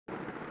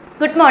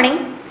Good morning.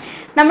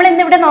 നമ്മൾ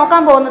ഇന്ന് ഇവിടെ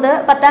നോക്കാൻ പോകുന്നത്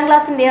 10ാം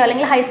ക്ലാസ്സിന്റെയോ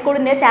അല്ലെങ്കിൽ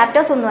ഹൈസ്കൂളിന്റെയോ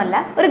ചാപ്റ്റേഴ്സ് ഒന്നുമല്ല,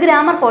 ഒരു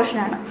ഗ്രാമർ പോർഷൻ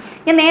ആണ്.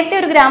 ഞാൻ നേരത്തെ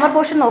ഒരു grammar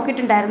portion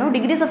നോക്കിയിട്ടുണ്ടായിരുന്നു,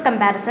 degrees of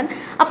comparison.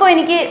 അപ്പോൾ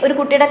എനിക്ക് ഒരു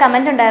കുട്ടിയുടെ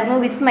കമന്റ് ഉണ്ടായിരുന്നു,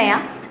 വിസ്മയ.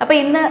 അപ്പോൾ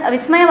ഇന്ന്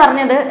വിസ്മയ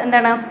പറഞ്ഞത്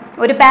എന്താണ്,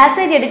 ഒരു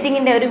പാസേജ്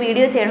എഡിറ്റിങ്ങിന്റെ ഒരു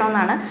വീഡിയോ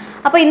ചെയ്യണമെന്നാണ്.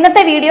 അപ്പോൾ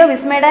ഇന്നത്തെ വീഡിയോ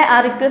വിസ്മയുടെ ആ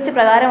റിക്വസ്റ്റ്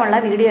പ്രകാരമുള്ള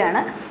വീഡിയോ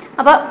ആണ്.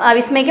 അപ്പോൾ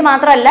വിസ്മയ്ക്ക്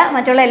മാത്രമല്ല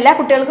മറ്റുള്ള എല്ലാ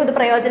കുട്ടികൾക്കും ഇത്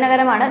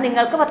പ്രയോജനകരമാണ്.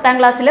 നിങ്ങൾക്ക് 10ാം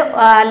ക്ലാസ്സിൽ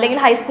അല്ലെങ്കിൽ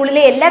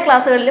ഹൈസ്കൂളിലെ എല്ലാ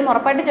ക്ലാസ്സുകളിലും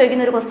ഉറപ്പായിട്ട്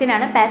ചോദിക്കുന്ന ഒരു ക്വസ്റ്റ്യൻ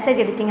ആണ്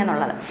പാസേജ് എഡിറ്റിംഗ്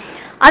എന്നുള്ളത്.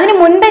 അതിന്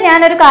മുൻപ്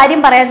ഞാനൊരു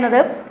കാര്യം പറയുന്നത്,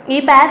 ഈ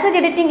പാസേജ്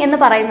എഡിറ്റിംഗ് എന്ന്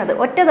പറയുന്നത്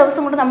ഒറ്റ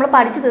ദിവസം കൊണ്ട് നമ്മൾ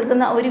പഠിച്ചു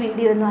തീർക്കുന്ന ഒരു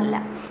വീഡിയോ ഒന്നും അല്ല.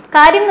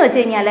 കാര്യം എന്ന് വെച്ച്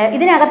കഴിഞ്ഞാൽ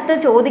ഇതിനകത്ത്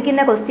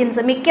ചോദിക്കുന്ന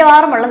ക്വസ്റ്റ്യൻസ്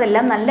മിക്കവാറും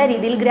ഉള്ളതെല്ലാം നല്ല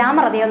രീതിയിൽ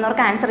ഗ്രാമർ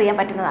അറിയാവുന്നവർക്ക് ആൻസർ ചെയ്യാൻ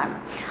പറ്റുന്നതാണ്.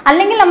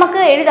 അല്ലെങ്കിൽ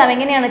നമുക്ക് എഴുതാം,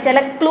 എങ്ങനെയാണ് ചില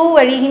ക്ലൂ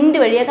വഴി ഹിൻഡ്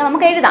വഴിയൊക്കെ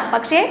നമുക്ക് എഴുതാം.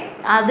 പക്ഷേ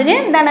അതിന്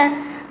എന്താണ്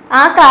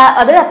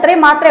അത്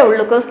അത്രയും മാത്രമേ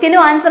ഉള്ളൂ.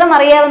 ക്വസ്റ്റ്യനും ആൻസറും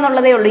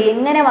അറിയാവുന്നുള്ളതേ ഉള്ളൂ.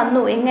 എങ്ങനെ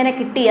വന്നു, എങ്ങനെ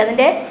കിട്ടി,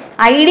 അതിൻ്റെ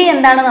ഐഡിയ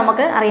എന്താണെന്ന്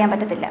നമുക്ക് അറിയാൻ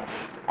പറ്റത്തില്ല.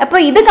 അപ്പോൾ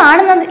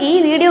ഈ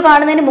വീഡിയോ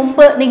കാണുന്നതിന്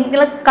മുമ്പ്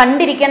നിങ്ങൾ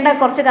കണ്ടിരിക്കേണ്ട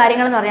കുറച്ച്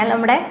കാര്യങ്ങൾ എന്ന് പറഞ്ഞാൽ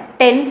നമ്മുടെ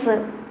ടെൻസ്,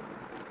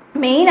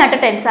 മെയിനായിട്ട്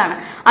ടെൻസാണ്.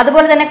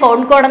 അതുപോലെ തന്നെ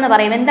കോൺകോഡ് എന്ന്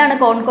പറയും. എന്താണ്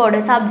കോൺകോഡ്?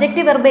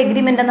 സബ്ജക്റ്റ് വെർബ്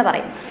എഗ്രിമെൻ്റ് എന്ന്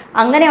പറയും.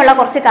 അങ്ങനെയുള്ള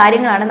കുറച്ച്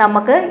കാര്യങ്ങളാണ്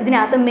നമുക്ക്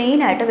ഇതിനകത്ത്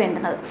മെയിനായിട്ട്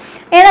വേണ്ടുന്നത്.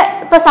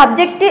 ഇപ്പോൾ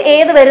സബ്ജക്റ്റ്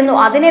ഏത് വരുന്നു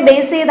അതിനെ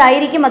ബേസ്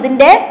ചെയ്തായിരിക്കും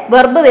അതിൻ്റെ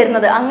വെർബ്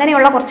വരുന്നത്.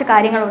 അങ്ങനെയുള്ള കുറച്ച്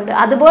കാര്യങ്ങളുണ്ട്.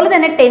 അതുപോലെ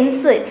തന്നെ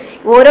ടെൻസ്,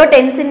 ഓരോ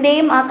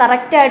ടെൻസിൻ്റെയും ആ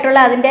കറക്റ്റായിട്ടുള്ള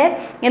അതിൻ്റെ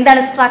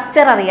എന്താണ്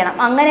സ്ട്രക്ചർ അറിയണം.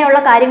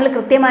 അങ്ങനെയുള്ള കാര്യങ്ങൾ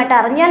കൃത്യമായിട്ട്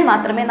അറിഞ്ഞാൽ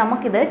മാത്രമേ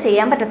നമുക്കിത്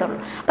ചെയ്യാൻ പറ്റത്തുള്ളൂ.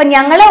 അപ്പം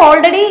ഞങ്ങൾ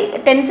ഓൾറെഡി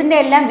ടെൻസിൻ്റെ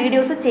എല്ലാം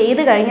വീഡിയോസ്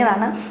ചെയ്ത്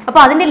കഴിഞ്ഞതാണ്.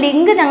 അപ്പോൾ അതിൻ്റെ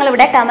ലിങ്ക്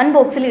ഞങ്ങളിവിടെ കമൻറ്റ്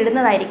ബോക്സിൽ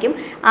ഇടുന്നതായിരിക്കും.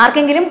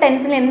 ആർക്കെങ്കിലും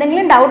ടെൻസിൽ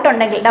എന്തെങ്കിലും ഡൗട്ട്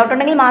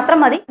ഉണ്ടെങ്കിൽ മാത്രം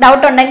മതി.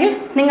 ഡൗട്ട് ഉണ്ടെങ്കിൽ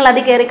നിങ്ങൾ അത്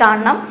കയറി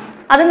കാണണം.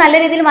 അത് നല്ല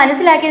രീതിയിൽ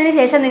മനസ്സിലാക്കിയതിന്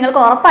ശേഷം നിങ്ങൾക്ക്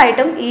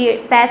ഉറപ്പായിട്ടും ഈ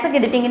പാസേജ്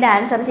എഡിറ്റിങ്ങിൻ്റെ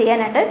ആൻസർ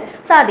ചെയ്യാനായിട്ട്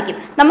സാധിക്കും.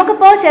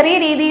 നമുക്കിപ്പോൾ ചെറിയ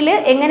രീതിയിൽ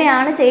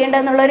എങ്ങനെയാണ്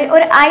ചെയ്യേണ്ടതെന്നുള്ള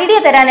ഒരു ഐഡിയ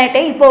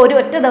തരാനായിട്ടേ ഇപ്പോൾ ഒരു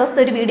ഒറ്റ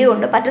ദിവസത്തെ ഒരു വീഡിയോ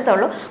കൊണ്ട്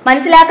പറ്റത്തുള്ളൂ.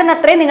 മനസ്സിലാക്കുന്ന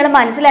അത്രയും നിങ്ങൾ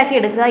മനസ്സിലാക്കി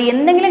എടുക്കുക.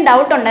 എന്തെങ്കിലും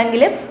ഡൗട്ട്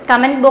ഉണ്ടെങ്കിൽ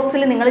കമൻറ്റ്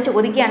ബോക്സിൽ നിങ്ങൾ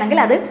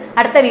ചോദിക്കുകയാണെങ്കിൽ അത്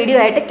അടുത്ത വീഡിയോ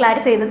ആയിട്ട്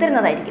ക്ലാരിഫൈ ചെയ്ത്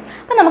തരുന്നതായിരിക്കും.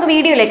 അപ്പോൾ നമുക്ക്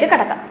വീഡിയോയിലേക്ക്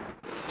കടക്കാം.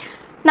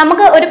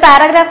 നമുക്ക് ഒരു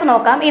പാരഗ്രാഫ്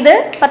നോക്കാം. ഇത്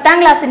 10ാം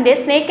ക്ലാസ്സിൻ്റെ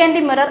സ്നേക്ക് ആൻഡ്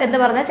ദി മിറർ എന്ന്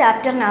പറഞ്ഞ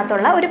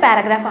ചാപ്റ്ററിനകത്തുള്ള ഒരു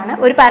പാരഗ്രാഫാണ്.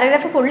 ഒരു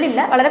പാരഗ്രാഫ് ഫുള്ളില്ല,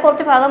 വളരെ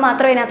കുറച്ച് ഭാഗം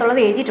മാത്രമേ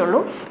ഇതിനകത്തുള്ളത് എഴുതിയിട്ടുള്ളൂ.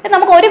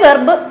 നമുക്ക് ഒരു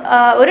വെർബ്,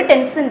 ഒരു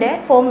ടെൻസിൻ്റെ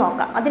ഫോം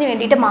നോക്കാം, അതിന്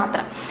വേണ്ടിയിട്ട്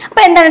മാത്രം.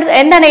 അപ്പോൾ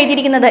എന്താണ്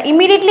എഴുതിയിരിക്കുന്നത്?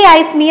 Immediately I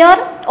smear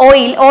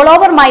oil all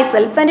over my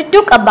self and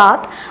took a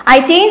bath. I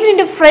changed in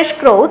to fresh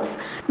clothes.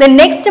 The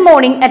next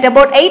morning at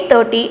about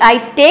 8:30 I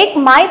take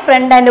my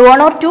friend and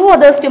one or two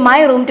others to my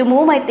room to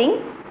move my things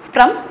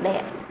from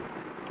there.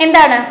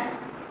 എന്താണ്,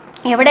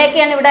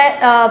 എവിടെയൊക്കെയാണ് ഇവിടെ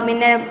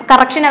പിന്നെ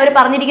correction അവർ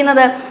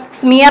പറഞ്ഞിരിക്കുന്നത്?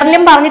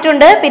 സ്മിയറിലും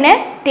പറഞ്ഞിട്ടുണ്ട്, പിന്നെ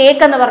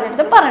take എന്ന്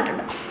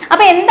പറഞ്ഞിട്ടുണ്ട്.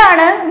 അപ്പോൾ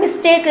എന്താണ്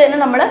മിസ്റ്റേക്ക് എന്ന്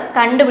നമ്മൾ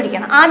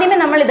കണ്ടുപിടിക്കണം. ആദ്യമേ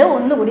നമ്മൾ ഇത്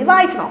ഒന്നുകൂടി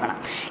വായിച്ചു നോക്കണം.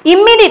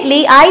 Immediately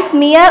I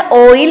smear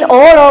oil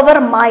all over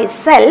my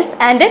self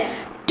and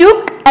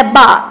took a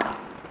bath.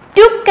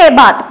 Took a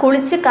bath,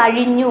 കുളിച്ച്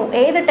കഴിഞ്ഞു.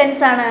 ഏത്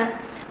ടെൻസാണ്?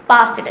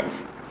 Past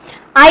tense.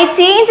 I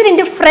changed in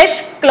to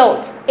fresh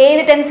clothes.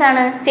 ഏത്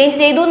ടെൻസാണ്? ചേഞ്ച്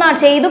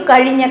ചെയ്തു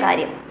കഴിഞ്ഞ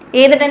കാര്യം.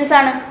 ഏത്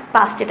ടെൻസാണ്?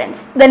 Past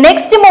tense. The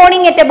next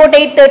morning at about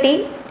 8:30,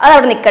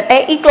 അതവിടെ നിൽക്കട്ടെ,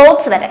 ഈ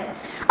ക്ലോത്ത്സ് വരെ.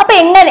 അപ്പോൾ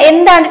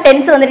എന്താണ്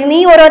ടെൻസ് വന്നിരിക്കുന്നത്?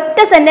 ഈ ഒരൊറ്റ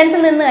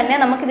സെന്റൻസിൽ നിന്ന് തന്നെ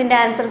നമുക്ക് ഇതിൻ്റെ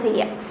ആൻസർ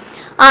ചെയ്യാം.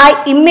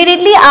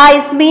 Immediately I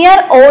smear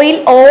oil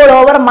all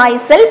over my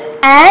self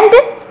and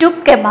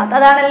took a bath.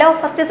 അതാണല്ലോ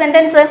first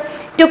sentence.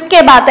 Took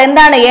a bath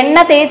എന്താണ്? എണ്ണ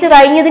തേച്ച്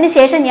കഴിഞ്ഞതിന്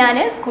ശേഷം ഞാൻ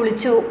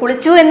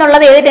കുളിച്ചു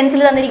എന്നുള്ളത് ഏത്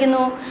ടെൻസിൽ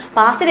തന്നിരിക്കുന്നു?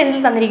 പാസ്റ്റ്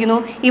ടെൻസിൽ തന്നിരിക്കുന്നു.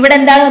 ഇവിടെ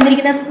എന്താണ്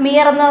വന്നിരിക്കുന്നത്?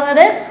 സ്മിയർ എന്ന്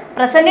പറയുന്നത്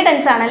പ്രസന്റ്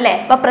ടെൻസ് ആണല്ലേ.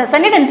 അപ്പോൾ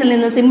പ്രസന്റ് ടെൻസിൽ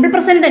നിന്ന്, സിമ്പിൾ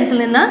പ്രസന്റ് ടെൻസിൽ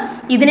നിന്ന്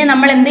ഇതിനെ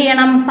നമ്മൾ എന്ത്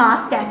ചെയ്യണം?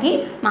 പാസ്റ്റ് ആക്കി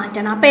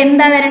മാറ്റണം. അപ്പോൾ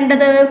എന്താ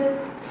വരേണ്ടത്?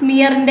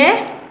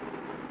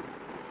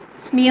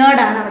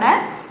 സ്മിയേർഡാണ് അവിടെ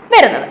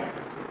വരുന്നത്.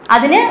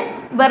 അതിന്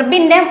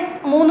വെർബിൻ്റെ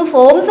 3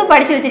 ഫോംസ്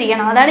പഠിച്ചു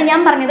വെച്ചിരിക്കണം. അതാണ് ഞാൻ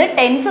പറഞ്ഞത്.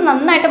 ടെൻസ്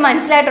നന്നായിട്ട്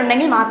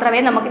മനസ്സിലായിട്ടുണ്ടെങ്കിൽ മാത്രമേ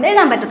നമുക്കിത്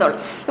എഴുതാൻ പറ്റത്തുള്ളൂ.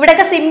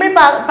 ഇവിടെയൊക്കെ സിമ്പിൾ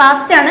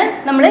പാസ്റ്റ് ആണ്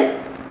നമ്മൾ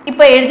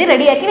ഇപ്പോൾ എഴുതി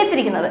റെഡിയാക്കി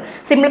വെച്ചിരിക്കുന്നത്.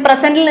 സിമ്പിൾ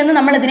പ്രസന്റിൽ നിന്ന്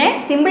നമ്മൾ ഇതിനെ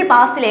സിമ്പിൾ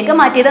പാസ്റ്റിലേക്ക്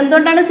മാറ്റിയത്.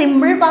 എന്തുകൊണ്ടാണ്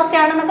സിമ്പിൾ പാസ്റ്റ്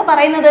ആണെന്നൊക്കെ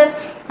പറയുന്നത്?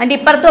 അതിൻ്റെ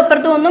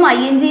ഇപ്പുറത്തും ഒന്നും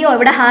ING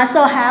ഇവിടെ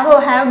ഹാസോ ഹാവോ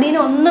ഹാവ് ബീനോ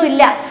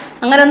ഒന്നുമില്ല.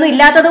 അങ്ങനെയൊന്നും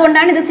ഇല്ലാത്തത്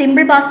കൊണ്ടാണ് ഇത്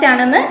സിമ്പിൾ പാസ്റ്റ്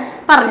ആണെന്ന്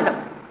പറഞ്ഞത്.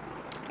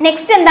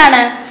 നെക്സ്റ്റ് എന്താണ്?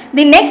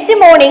 The next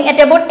morning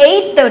at about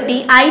 8:30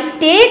 I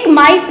take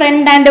my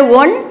friend and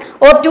one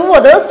or two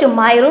others to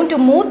my room to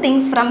move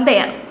things from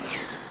there.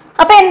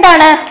 അപ്പോൾ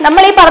എന്താണ്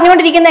നമ്മൾ ഈ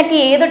പറഞ്ഞുകൊണ്ടിരിക്കുന്നതൊക്കെ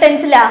ഏത്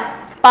ടെൻസിലാ?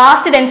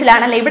 പാസ്റ്റ്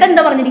ടെൻസിലാണല്ലേ. ഇവിടെ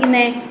എന്താ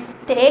പറഞ്ഞിരിക്കുന്നത്?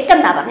 ടേക്ക്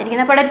എന്നാ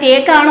പറഞ്ഞിരിക്കുന്നത്. അപ്പോൾ അവിടെ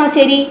ടേക്ക് ആണോ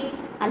ശരി?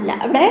 അല്ല,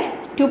 അവിടെ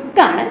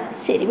ടുക്കാണ്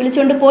ശരി.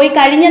 വിളിച്ചുകൊണ്ട് പോയി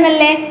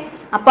കഴിഞ്ഞെന്നല്ലേ.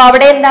 അപ്പോൾ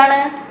അവിടെ എന്താണ്?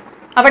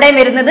 അവിടെ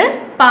വരുന്നത്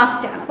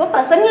പാസ്റ്റ് ആണ്. അപ്പോൾ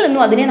പ്രസന്റിൽ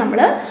നിന്നും അതിനെ നമ്മൾ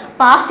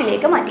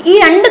പാസ്റ്റിലേക്ക് മാറ്റി. ഈ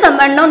 2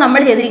 തവണ നമ്മൾ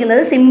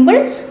ചെയ്തിരിക്കുന്നത് സിമ്പിൾ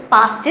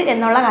പാസ്റ്റ്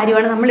എന്നുള്ള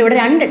കാര്യമാണ് നമ്മൾ ഇവിടെ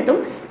രണ്ടിടത്തും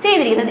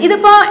ചെയ്തിരിക്കുന്നത്.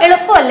 ഇതിപ്പോൾ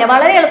എളുപ്പമല്ലേ,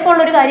 വളരെ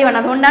എളുപ്പമുള്ള ഒരു കാര്യമാണ്.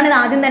 അതുകൊണ്ടാണ് ഇത്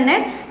ആദ്യം തന്നെ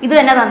ഇത്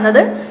തന്നെ തന്നത്.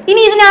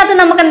 ഇനി ഇതിനകത്ത്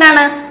നമുക്ക്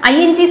എന്താണ്?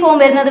 ING ഫോം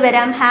വരുന്നത്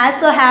വരാം,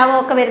 ഹാസോ ഹാവോ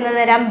ഒക്കെ വരുന്നത്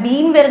വരാം,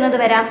 ബീൻ വരുന്നത്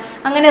വരാം,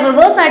 അങ്ങനെ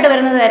റിവേഴ്സ് ആയിട്ട്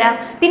വരുന്നത് വരാം.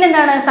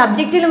 പിന്നെന്താണ്?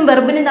 സബ്ജക്റ്റിലും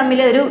വെർബിനും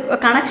തമ്മിൽ ഒരു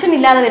കണക്ഷൻ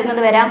ഇല്ലാതെ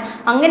വരുന്നത് വരാം.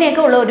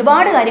 അങ്ങനെയൊക്കെ ഉള്ള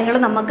ഒരുപാട് കാര്യങ്ങൾ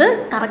നമുക്ക്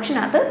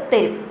കറക്ഷനകത്ത്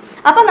തരും.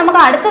 അപ്പോൾ നമുക്ക്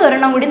അടുത്ത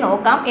ഒരെണ്ണം കൂടി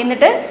നോക്കാം.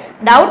 എന്നിട്ട്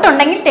ഡൗട്ട്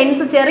ഉണ്ടെങ്കിൽ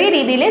ടെൻസ് ചെറിയ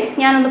രീതിയിൽ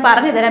ഞാനൊന്ന്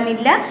പറഞ്ഞു തരാം.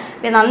 ഇല്ല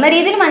നല്ല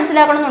രീതിയിൽ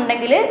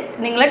മനസ്സിലാക്കണമെന്നുണ്ടെങ്കിൽ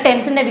നിങ്ങൾ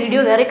ടെൻസിൻ്റെ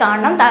വീഡിയോ കയറി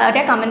കാണണം.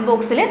 താഴെ കമൻറ്റ്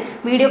ബോക്സിൽ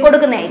വീഡിയോ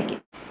കൊടുക്കുന്നതായിരിക്കും.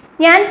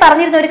 ഞാൻ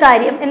പറഞ്ഞിരുന്ന ഒരു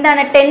കാര്യം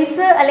എന്താണ്,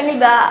 ടെൻസ് അല്ലെങ്കിൽ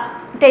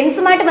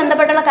ടെൻസുമായിട്ട്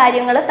ബന്ധപ്പെട്ടുള്ള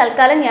കാര്യങ്ങൾ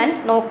തൽക്കാലം ഞാൻ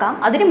നോക്കാം.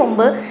 അതിനു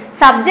മുമ്പ്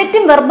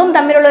സബ്ജക്റ്റും വെർബും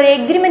തമ്മിലുള്ള ഒരു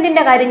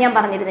എഗ്രിമെൻറ്റിൻ്റെ കാര്യം ഞാൻ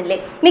പറഞ്ഞിരുന്നില്ലേ,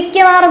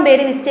 മിക്കവാറും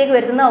പേര് മിസ്റ്റേക്ക്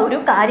വരുത്തുന്ന ഒരു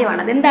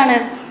കാര്യമാണ്. അതെന്താണ്,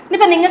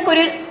 ഇതിപ്പോൾ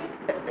നിങ്ങൾക്കൊരു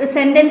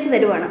സെൻറ്റൻസ്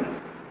തരുവാണ്,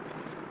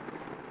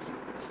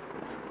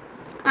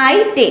 ഐ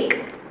ടേക്ക്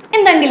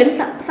എന്തെങ്കിലും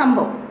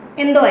സംഭവം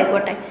എന്തോ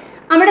ആയിക്കോട്ടെ,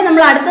 അവിടെ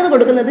നമ്മൾ അടുത്തത്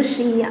കൊടുക്കുന്നത്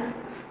ഷീയ.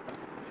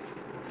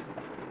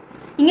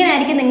 ഇങ്ങനെ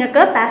ആയിരിക്കും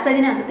നിങ്ങൾക്ക്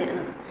പാസേജിനകത്ത്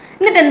തരുന്നത്.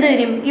 എന്നിട്ട് എന്ത്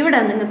തരും, ഇവിടെ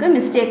നിങ്ങൾക്ക്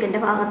മിസ്റ്റേക്കിൻ്റെ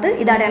ഭാഗത്ത്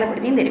ഇത്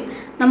അടയാളപ്പെടുത്തിയും തരും.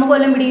 നമുക്ക്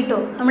വല്ലതും പിടിയിട്ടോ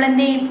നമ്മൾ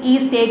എന്ത് ചെയ്യും,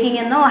 ഈസ് ടേക്കിംഗ്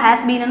എന്നോ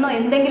ഹാസ് ബീൻ എന്നോ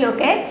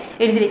എന്തെങ്കിലുമൊക്കെ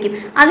എഴുതി വയ്ക്കും.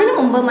 അതിനു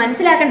മുമ്പ്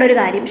മനസ്സിലാക്കേണ്ട ഒരു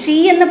കാര്യം, ഷീ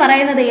എന്ന്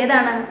പറയുന്നത്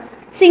ഏതാണ്,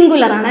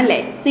 സിംഗുലർ ആണ് അല്ലേ.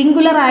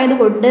 സിംഗുലർ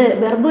ആയതുകൊണ്ട്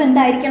വെർബ്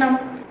എന്തായിരിക്കണം,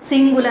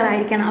 സിംഗുലർ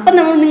ആയിരിക്കണം. അപ്പം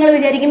നിങ്ങൾ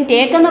വിചാരിക്കും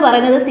ടേക്ക് എന്ന്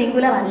പറയുന്നത്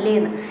സിംഗുലർ അല്ലേ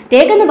എന്ന്.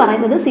 ടേക്ക് എന്ന്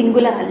പറയുന്നത്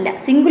സിംഗുലർ അല്ല.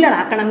 സിംഗുലർ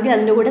ആക്കണമെങ്കിൽ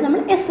അതിൻ്റെ കൂടെ നമ്മൾ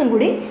എസ്സും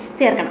കൂടി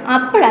ചേർക്കണം,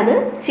 അപ്പോഴത്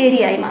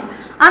ശരിയായി മാറും.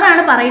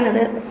 അതാണ്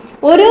പറയുന്നത്,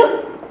 ഒരു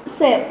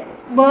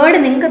വേർഡ്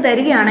നിങ്ങൾക്ക്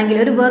തരികയാണെങ്കിൽ,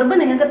 ഒരു വെർബ്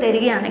നിങ്ങൾക്ക്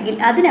തരികയാണെങ്കിൽ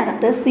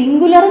അതിനകത്ത്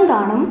സിംഗുലറും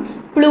കാണും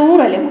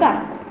പ്ലൂറലും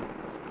കാണും.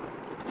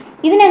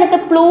 ഇതിനകത്ത്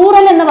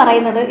പ്ലൂറൽ എന്ന്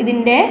പറയുന്നത്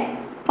ഇതിൻ്റെ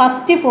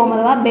ഫസ്റ്റ് ഫോം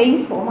അഥവാ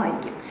ബേസ് ഫോം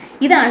ആയിരിക്കും.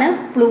 ഇതാണ്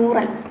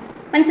പ്ലൂറൽ.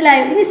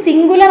 മനസ്സിലായോ? ഇനി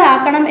സിംഗുലർ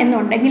ആക്കണം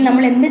എന്നുണ്ടെങ്കിൽ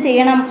നമ്മൾ എന്ത്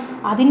ചെയ്യണം,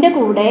 അതിൻ്റെ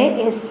കൂടെ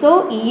എസ്ഒ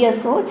ഇ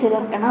എസ്ഒ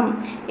ചേർക്കണം.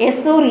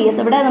 എസ്ഒ ഇ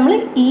എസ്, ഇവിടെ നമ്മൾ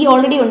ഇ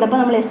ഓൾറെഡി ഉണ്ട്, അപ്പോൾ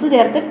നമ്മൾ എസ്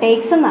ചേർത്ത്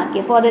ടേക്സ്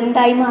എന്നാക്കിയപ്പോൾ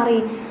അതെന്തായി മാറി,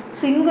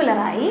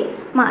 സിംഗുലറായി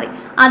മാറി.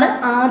 അത്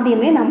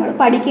ആദ്യമേ നമ്മൾ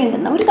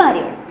പഠിക്കേണ്ടുന്ന ഒരു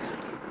കാര്യമാണ്.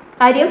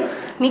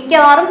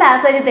 മിക്കവാറും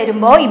പാസേജ്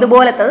തരുമ്പോൾ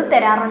ഇതുപോലത്തത്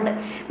തരാറുണ്ട്.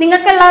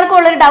 നിങ്ങൾക്ക് എല്ലാവർക്കും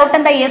ഉള്ളൊരു ഡൗട്ട്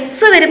എന്താ,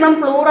 എസ് വരുമ്പം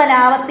പ്ലൂറൽ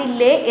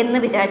ആവത്തില്ലേ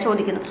എന്ന്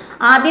ചോദിക്കുന്നു.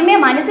 ആദ്യമേ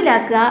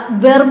മനസ്സിലാക്കുക,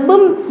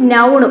 വെർബും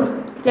നൗണും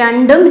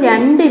രണ്ടും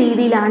രണ്ട്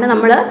രീതിയിലാണ്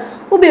നമ്മൾ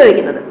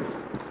ഉപയോഗിക്കുന്നത്.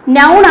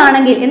 നൗൺ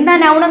ആണെങ്കിൽ എന്താ,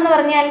 നൗൺ എന്ന്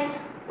പറഞ്ഞാൽ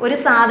ഒരു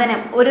സാധനം,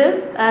 ഒരു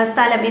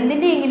സ്ഥലം,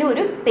 എന്തിൻ്റെയെങ്കിലും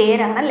ഒരു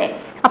പേരാണല്ലേ.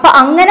 അപ്പോൾ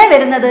അങ്ങനെ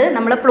വരുന്നത്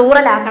നമ്മൾ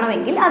പ്ലൂറൽ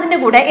ആക്കണമെങ്കിൽ അതിൻ്റെ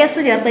കൂടെ എസ്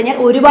ചേർത്ത് കഴിഞ്ഞാൽ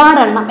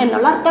ഒരുപാടെണ്ണം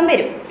എന്നുള്ള അർത്ഥം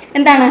വരും.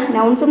 എന്താണ്,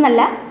 നൗൺസ്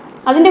എന്നല്ല,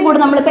 അതിൻ്റെ കൂടെ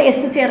നമ്മളിപ്പോൾ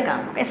എസ് ചേർക്കാം.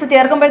 എസ്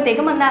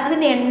ചേർക്കുമ്പോഴത്തേക്കും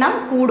അതിൻ്റെ എണ്ണം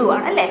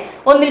കൂടുകയാണ് അല്ലേ,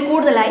 ഒന്നിൽ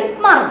കൂടുതലായി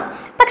മാറുന്നു.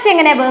 പക്ഷെ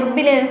എങ്ങനെ,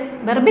 വെർബിൽ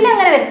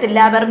അങ്ങനെ വരത്തില്ല.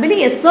 വെർബിൽ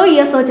എസ്ഒ ഇ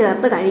എസ്ഒ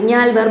ചേർത്ത്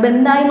കഴിഞ്ഞാൽ വെർബ്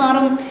എന്തായി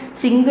മാറും,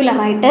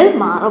 സിംഗുലറായിട്ട്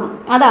മാറും.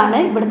 അതാണ്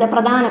ഇവിടുത്തെ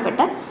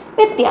പ്രധാനപ്പെട്ട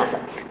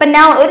വ്യത്യാസം. ഇപ്പം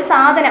ഞാൻ ഒരു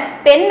സാധനം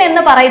പെൻ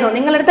എന്ന് പറയുന്നു,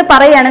 നിങ്ങളടുത്ത്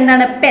പറയുകയാണ്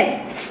എന്താണ് പെൻ,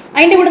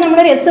 അതിൻ്റെ കൂടെ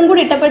നമ്മളൊരു എസ്സും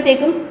കൂടി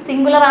ഇട്ടപ്പോഴത്തേക്കും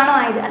സിംഗുലർ ആണോ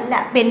ആയത്, അല്ല,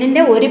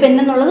 പെന്നിൻ്റെ ഒരു പെൻ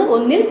എന്നുള്ളത്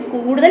ഒന്നിൽ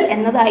കൂടുതൽ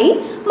എന്നതായി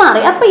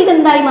മാറി. അപ്പം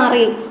ഇതെന്തായി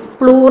മാറി,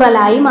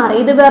 പ്ലൂറലായി മാറി.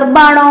 ഇത്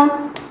വെർബാണോ,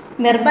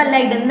 വെർബല്ല,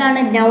 ഇതെന്താണ്,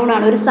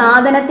 നൗണാണ്. ഒരു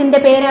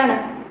സാധനത്തിൻ്റെ പേരാണ്,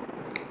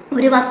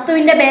 ഒരു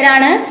വസ്തുവിൻ്റെ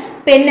പേരാണ്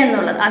പെൻ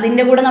എന്നുള്ളത്.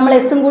 അതിൻ്റെ കൂടെ നമ്മൾ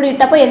എസ്സും കൂടി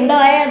ഇട്ടപ്പോൾ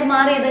എന്തായ അത്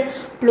മാറിയത്,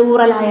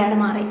 പ്ലൂറലായാണ്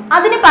മാറി.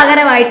 അതിന്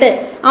പകരമായിട്ട്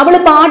അവൾ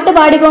പാട്ട്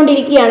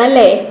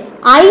പാടിക്കൊണ്ടിരിക്കുകയാണല്ലേ,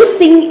 ഐ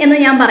സിങ് എന്ന്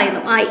ഞാൻ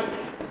പറയുന്നു,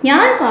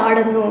 ഞാൻ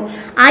പാടുന്നു.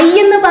 ഐ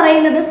എന്ന്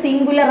പറയുന്നത്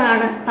സിംഗുലർ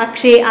ആണ്,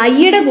 പക്ഷേ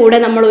ഐയുടെ കൂടെ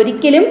നമ്മൾ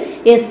ഒരിക്കലും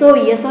എസ്ഒ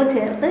ഇ എസ്ഒ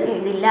ചേർത്ത്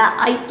എഴുതില്ല.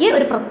 ഐക്ക്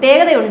ഒരു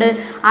പ്രത്യേകതയുണ്ട്,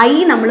 ഐ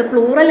നമ്മൾ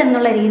പ്ലൂറൽ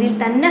എന്നുള്ള രീതിയിൽ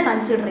തന്നെ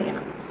കൺസിഡർ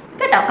ചെയ്യണം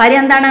കേട്ടോ. കാര്യം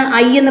എന്താണ്,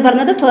 ഐ എന്ന്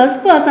പറയുന്നത്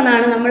ഫസ്റ്റ് പേഴ്സൺ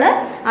ആണ്, നമ്മൾ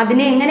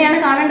അതിനെ എങ്ങനെയാണ്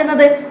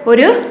കാണേണ്ടുന്നത്,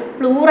 ഒരു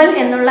പ്ലൂറൽ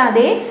എന്നുള്ള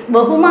അതേ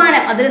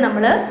ബഹുമാനം അതിന്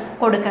നമ്മൾ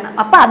കൊടുക്കണം.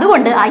 അപ്പം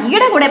അതുകൊണ്ട്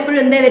ഐയുടെ കൂടെ എപ്പോഴും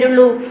എന്തേ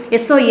വരുള്ളൂ,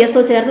 എസ്ഒ ഇ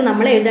എസ്ഒ ചേർത്ത്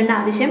നമ്മൾ എഴുതേണ്ട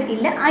ആവശ്യം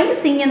ഇല്ല. ഐ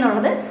സിങ്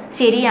എന്നുള്ളത്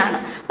ശരിയാണ്.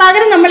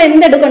 പകരം നമ്മൾ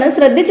എന്തെടുക്കണം,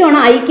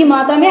 ശ്രദ്ധിച്ചോണം, ഐക്ക്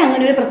മാത്രമേ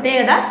അങ്ങനെ ഒരു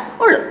പ്രത്യേകത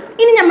ഉള്ളൂ.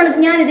 ഇനി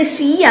ഞാനിത്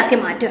ഷീ ആക്കി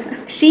മാറ്റുകയാണ്.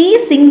 ഷീ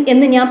സിങ്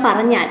എന്ന് ഞാൻ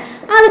പറഞ്ഞാൽ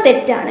അത്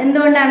തെറ്റാണ്.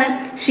 എന്തുകൊണ്ടാണ്,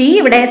 ഷീ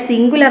ഇവിടെ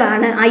സിംഗുലർ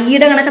ആണ്.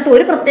 ഐയുടെ കണക്കത്ത്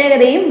ഒരു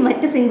പ്രത്യേകതയും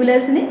മറ്റ്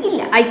സിംഗുലേഴ്സിന്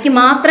ഇല്ല, ഐക്ക്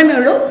മാത്രമേ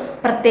ഉള്ളൂ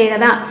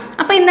പ്രത്യേകത.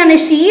 അപ്പം എന്താണ്,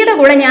 ഷീയുടെ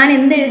കൂടെ ഞാൻ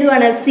എന്ത്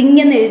എഴുതുവാണ്, സിങ്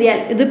എന്ന് എഴുതിയാൽ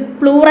ഇത്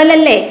പ്ലൂറൽ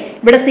അല്ലേ,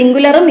 ഇവിടെ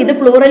സിംഗുലറും ഇത്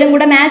പ്ലൂറലും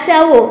കൂടെ മാച്ച്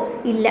ആവുമോ,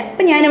 ഇല്ല.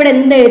 അപ്പം ഞാനിവിടെ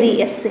എന്തെഴുതി,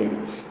 എസ് എഴുതി.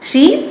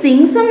 ഷീ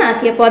സിങ്സ്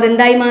എന്നാക്കിയപ്പോൾ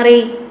അതെന്തായി മാറി,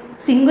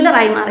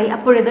 സിംഗുലറായി മാറി.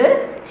 അപ്പോഴിത്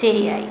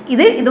ശരിയായി.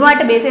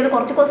 ഇതുമായിട്ട് ബേസ് ചെയ്ത്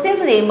കുറച്ച്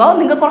ക്വസ്റ്റ്യൻസ് ചെയ്യുമ്പോൾ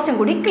നിങ്ങൾക്ക് കുറച്ചും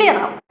കൂടി ക്ലിയർ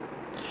ആവും.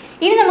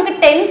 ഇനി നമുക്ക്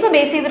ടെൻസ്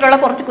ബേസ് ചെയ്തിട്ടുള്ള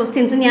കുറച്ച്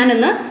ക്വസ്റ്റ്യൻസ്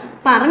ഞാനൊന്ന്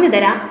പറഞ്ഞു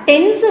തരാം.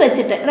 ടെൻസ്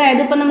വെച്ചിട്ട്, അതായത്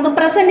ഇപ്പം നമുക്ക്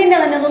പ്രസൻറ്റിൻ്റെ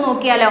തന്നെ ഒന്ന്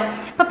നോക്കിയാലോ.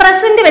 അപ്പം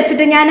പ്രസൻറ്റ്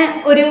വെച്ചിട്ട് ഞാൻ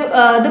ഒരു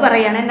ഇത്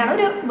പറയുകയാണ്, എന്താണ്,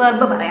 ഒരു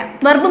വെർബ് പറയാം.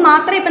 വെർബ്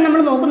മാത്രമേ ഇപ്പം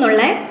നമ്മൾ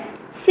നോക്കുന്നുള്ളേ,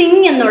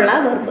 സിങ് എന്നുള്ള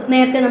വെർബ്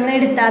നേരത്തെ നമ്മൾ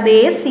എടുത്ത അതേ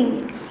സിങ്.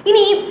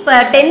 ഇനി ഈ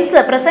ടെൻസ്,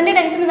 പ്രസൻറ്റ്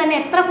ടെൻസിന് തന്നെ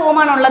എത്ര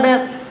ഫോമാണുള്ളത്,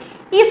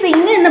 ഈ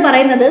സിങ് എന്ന്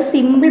പറയുന്നത്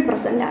സിമ്പിൾ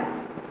പ്രസൻ്റ് ആണ്.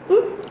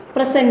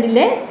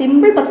 പ്രസൻറ്റിലെ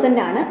സിമ്പിൾ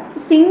പ്രസൻ്റ് ആണ്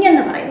സിങ്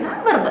എന്ന് പറയുന്ന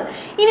വെർബ്.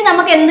 ഇനി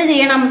നമുക്ക് എന്ത്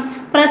ചെയ്യണം,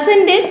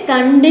 പ്രസൻറ്റ്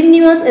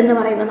കണ്ടിന്യൂസ് എന്ന്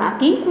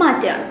പറയുന്നതാക്കി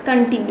മാറ്റുകയാണ്.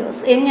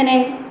 കണ്ടിന്യൂസ് എങ്ങനെ,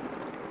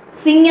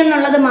 സിങ്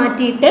എന്നുള്ളത്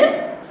മാറ്റിയിട്ട്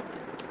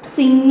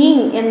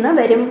സിംഗിങ് എന്ന്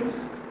വരും.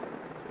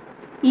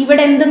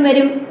 ഇവിടെ എന്തും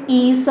വരും,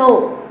 ഈസോ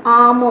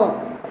ആമോ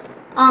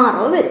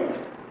ആറോ വരും.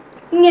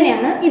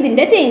 ഇങ്ങനെയാണ്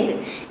ഇതിൻ്റെ ചേഞ്ച്.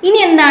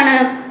 ഇനി എന്താണ്,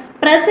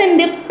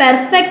 പ്രസൻറ്റ്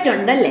പെർഫെക്റ്റ്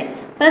ഉണ്ടല്ലേ,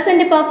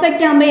 പ്രസൻറ്റ്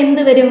പെർഫെക്റ്റ് ആകുമ്പോൾ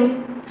എന്ത് വരും,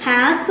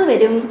 ഹാസ്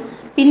വരും.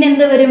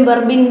 പിന്നെന്ത് വരും,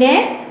 വെർബിൻ്റെ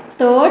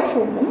തേർഡ്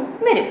ഫോമും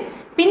വരും.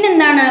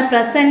 പിന്നെന്താണ്,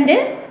 പ്രസൻറ്റ്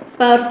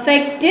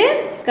പെർഫെക്റ്റ്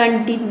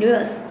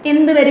കണ്ടിന്യൂസ്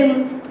എന്ത് വരും,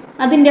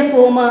 അതിൻ്റെ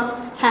ഫോം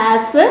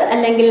ഹാസ്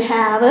അല്ലെങ്കിൽ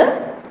ഹാവ്,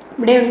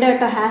 ഇവിടെ ഉണ്ട്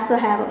കേട്ടോ ഹാസ്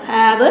ഹാവ്,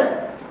 ഹാവ്.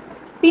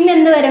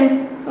 പിന്നെന്ത് വരും?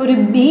 ഒരു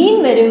ബീൻ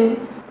വരും.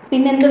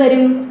 പിന്നെന്ത്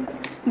വരും?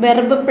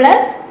 Verb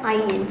plus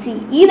ING.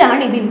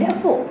 ഇതാണ് ഇതിൻ്റെ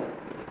ഫോം.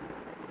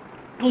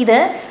 ഇത്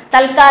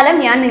തൽക്കാലം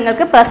ഞാൻ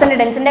നിങ്ങൾക്ക് പ്രസന്റ്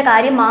ടെൻസിൻ്റെ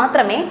കാര്യം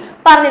മാത്രമേ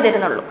പറഞ്ഞു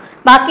തരുന്നുള്ളൂ.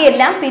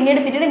 ബാക്കിയെല്ലാം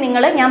പിന്നീട്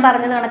നിങ്ങൾ ഞാൻ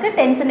പറഞ്ഞത് കണക്ക്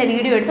ടെൻസിൻ്റെ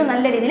വീഡിയോ എടുത്ത്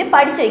നല്ല രീതിയിൽ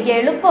പഠിച്ച് വയ്ക്കുക.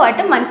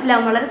 എളുപ്പമായിട്ട്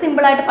മനസ്സിലാവും. വളരെ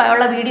സിമ്പിളായിട്ട്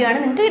ഉള്ള വീഡിയോ ആണ്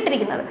നിങ്ങൾക്ക്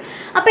കിട്ടിയിരിക്കുന്നത്.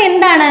 അപ്പോൾ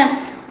എന്താണ്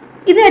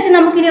ഇത് വെച്ച്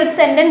നമുക്കിനി ഒരു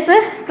സെൻറ്റൻസ്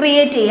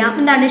ക്രിയേറ്റ് ചെയ്യാം.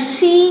 എന്താണ്?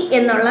 ഷീ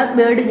എന്നുള്ള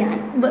വേർഡ് ഞാൻ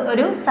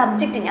ഒരു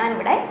സബ്ജക്റ്റ് ഞാൻ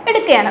ഇവിടെ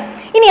എടുക്കുകയാണ്.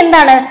 ഇനി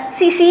എന്താണ്?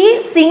 ഷീ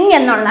സിങ്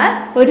എന്നുള്ള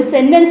ഒരു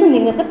സെൻറ്റൻസ്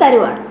നിങ്ങൾക്ക്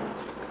തരുവാണ്.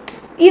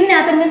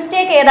 ഇതിനകത്ത്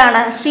മിസ്റ്റേക്ക്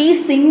ഏതാണ്? ഷീ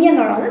സിങ്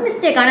എന്നുള്ളത്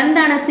മിസ്റ്റേക്കാണ്.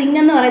 എന്താണ്? സിങ്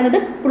എന്ന് പറയുന്നത്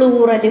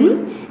പ്ലൂറലും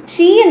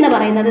ഷീ എന്ന്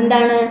പറയുന്നത്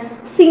എന്താണ്?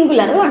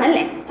 സിംഗുലറും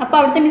ആണല്ലേ. അപ്പോൾ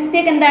അവിടുത്തെ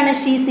മിസ്റ്റേക്ക് എന്താണ്?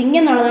 ഷീ സിങ്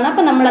എന്നുള്ളതാണ്.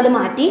 അപ്പോൾ നമ്മളത്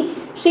മാറ്റി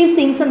ഷീ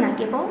സിങ്സ്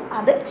എന്നാക്കിയപ്പോൾ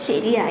അത്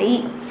ശരിയായി.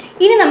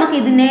 ഇനി നമുക്ക്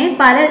ഇതിനെ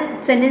പല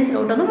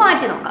സെൻറ്റൻസിലോട്ടൊന്ന്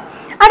മാറ്റി നോക്കാം.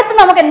 അടുത്ത്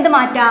നമുക്ക് എന്ത്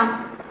മാറ്റാം?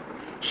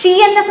 ഷീ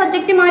എന്ന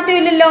സബ്ജക്റ്റ്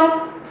മാറ്റമില്ലല്ലോ,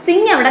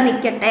 സിങ് അവിടെ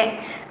നിൽക്കട്ടെ.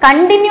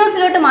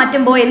 കണ്ടിന്യൂസിലോട്ട്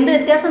മാറ്റുമ്പോൾ എന്ത്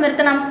വ്യത്യാസം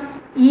വരുത്തണം?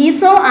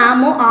 ഈസോ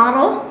ആമോ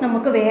ആറോ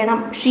നമുക്ക് വേണം.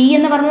 ഷീ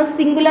എന്ന് പറയുന്നത്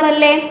സിംഗുലർ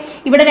അല്ലേ,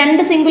 ഇവിടെ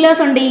രണ്ട്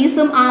സിംഗുലേഴ്സ് ഉണ്ട്,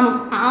 ഈസും ആമും.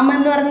 ആം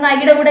എന്ന് പറയുന്നത്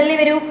ഐയുടെ കൂടെ അല്ലേ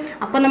വരൂ.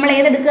 അപ്പം നമ്മൾ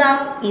ഏതെടുക്കുക?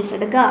 ഈസ്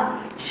എടുക്കുക.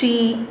 She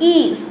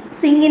is.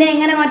 സിങ്ങിനെ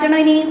എങ്ങനെ മാറ്റണം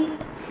ഇനി?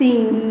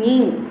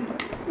 സിംഗിങ്.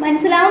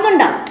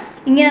 മനസ്സിലാവുന്നുണ്ടോ?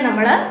 ഇങ്ങനെ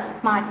നമ്മൾ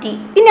മാറ്റി.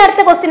 ഇനി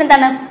അടുത്ത ക്വസ്റ്റ്യൻ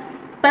എന്താണ്?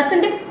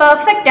 പ്രസന്റ്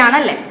പെർഫെക്റ്റ്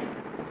ആണല്ലേ.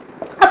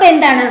 അപ്പം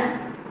എന്താണ്?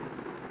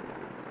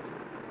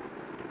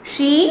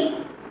 She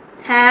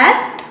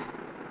has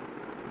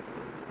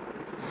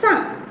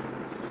sung.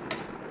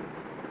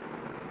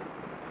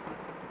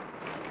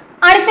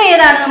 അടുത്ത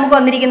ഏതാണ് നമുക്ക്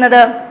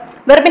വന്നിരിക്കുന്നത്?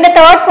 വെർബിന്റെ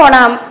തേർഡ്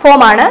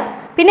ഫോം ആണ്.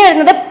 പിന്നെ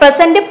വരുന്നത്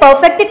പ്രസന്റ്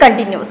പെർഫെക്റ്റ്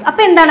കണ്ടിന്യൂസ്.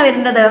 അപ്പം എന്താണ്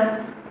വരുന്നത്?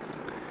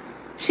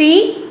 ഷീ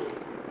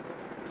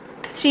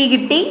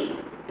കിട്ടി.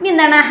 ഇനി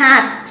എന്താണ്?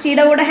 ഹാസ്.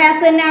 ഷീയുടെ കൂടെ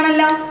ഹാസ്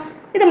തന്നെയാണല്ലോ.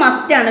 ഇത്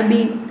മസ്റ്റ് ആണ്,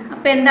 ബീൻ.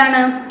 അപ്പം എന്താണ്?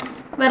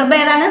 വെർബ്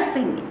ഏതാണ്?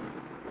 സിംഗ്.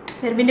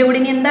 വെർബിന്റെ കൂടെ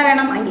ഇനി എന്താ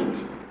വേണം? ING.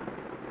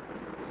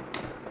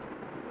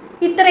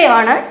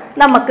 ഇത്രയുമാണ്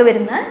നമുക്ക്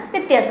വരുന്ന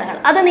വ്യത്യാസങ്ങൾ.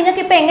 അത്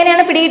നിങ്ങൾക്ക് ഇപ്പം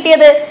എങ്ങനെയാണ്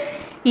പിടികിട്ടിയത്?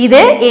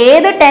 ഇത്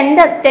ഏത്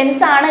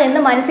ടെൻസ് ആണ് എന്ന്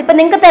ഇപ്പം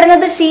നിങ്ങൾക്ക്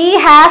തരുന്നത് ഷീ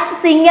ഹാസ്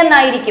സിങ്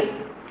എന്നായിരിക്കും.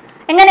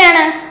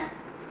 എങ്ങനെയാണ്?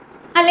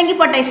 അല്ലെങ്കിൽ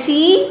പോട്ടെ,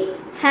 ഷീ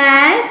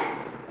ഹാസ്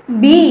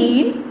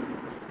ബീൻ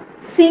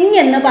സിങ്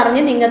എന്ന്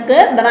പറഞ്ഞ് നിങ്ങൾക്ക്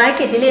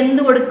ബ്രാക്കറ്റിൽ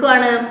എന്ത്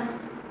കൊടുക്കുകയാണ്?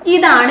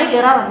 ഇതാണ്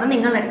ഇറർ എന്ന്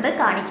നിങ്ങളെടുത്ത്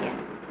കാണിക്കുകയാണ്.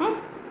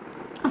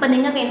 അപ്പം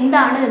നിങ്ങൾക്ക്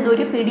എന്താണ്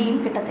എന്നൊരു പിടിയും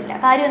കിട്ടത്തില്ല.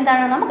 കാര്യം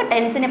എന്താണ്? നമുക്ക്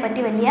ടെൻസിനെ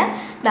പറ്റി വലിയ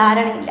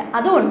ധാരണയില്ല.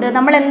 അതുകൊണ്ട്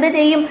നമ്മൾ എന്ത്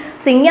ചെയ്യും?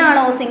 സിങ്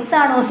ആണോ സിങ്സ്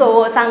ആണോ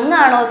സങ്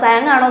ആണോ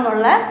സാങ് ആണോ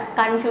എന്നുള്ള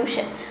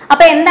കൺഫ്യൂഷൻ.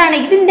 അപ്പം എന്താണ്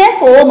ഇതിൻ്റെ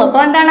ഫോം?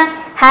 അപ്പോൾ എന്താണ്?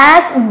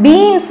 Has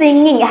been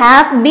singing.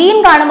 Has been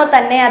കാണുമ്പോൾ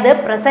തന്നെ അത്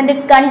പ്രസന്റ്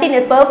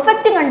കണ്ടിന്യൂസ്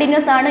പെർഫെക്റ്റ്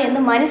കണ്ടിന്യൂസ് ആണ്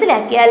എന്ന്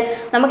മനസ്സിലാക്കിയാൽ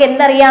നമുക്ക്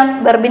എന്തറിയാം?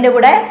 വെർബിൻ്റെ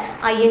കൂടെ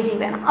ING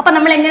വേണം. അപ്പം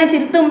നമ്മൾ എങ്ങനെ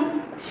തിരുത്തും?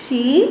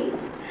 ഷീ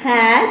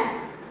ഹാസ്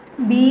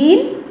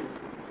ബീൻ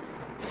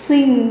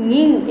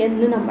സിംഗിങ്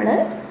എന്ന് നമ്മൾ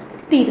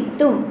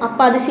തിരുത്തും.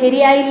 അപ്പം അത്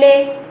ശരിയായില്ലേ?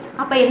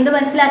 അപ്പം എന്ത്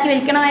മനസ്സിലാക്കി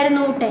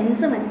വെക്കണമായിരുന്നു?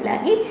 ടെൻസ്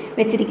മനസ്സിലാക്കി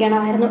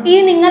വെച്ചിരിക്കണമായിരുന്നു.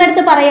 ഇനി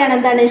നിങ്ങളടുത്ത് പറയുകയാണ്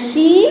എന്താണ്?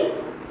 She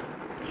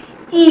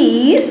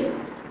is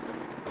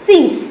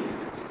sings.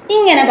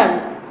 ഇങ്ങനെ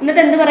തന്നു.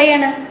 എന്നിട്ട് എന്ത്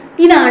പറയാണ്?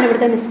 ഇതാണ്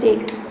ഇവിടുത്തെ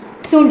മിസ്റ്റേക്ക്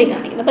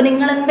ചൂണ്ടിക്കാണിക്കുന്നത്. അപ്പം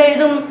നിങ്ങൾ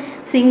എന്തെഴുതും?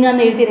 സിങ്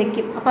എന്ന് എഴുതി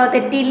വെക്കും. അപ്പോൾ അത്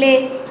തെറ്റിയില്ലേ?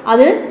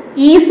 അത്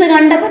ഈസ്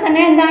കണ്ടപ്പോൾ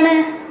തന്നെ എന്താണ്?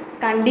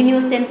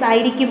 കണ്ടിന്യൂസ് ടെൻസ്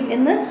ആയിരിക്കും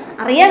എന്ന്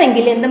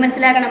അറിയാമെങ്കിൽ എന്ത്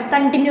മനസ്സിലാക്കണം?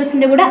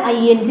 കണ്ടിന്യൂസിൻ്റെ കൂടെ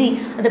ING.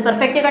 അത്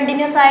പെർഫെക്റ്റ്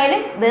കണ്ടിന്യൂസ്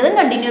ആയാലും വെറും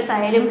കണ്ടിന്യൂസ്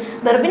ആയാലും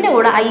വെർബിൻ്റെ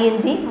കൂടെ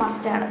ING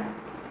മസ്റ്റാണ്.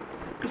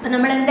 അപ്പം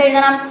നമ്മൾ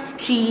എന്തെഴുതണം?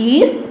 ഷീ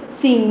ഈസ്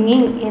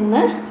സിംഗിങ്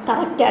എന്ന്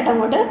കറക്റ്റായിട്ട്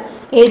അങ്ങോട്ട്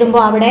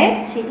എഴുതുമ്പോൾ അവിടെ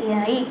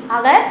ശരിയായി.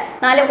 ആകെ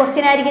 4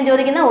 ക്വസ്റ്റ്യൻ ആയിരിക്കും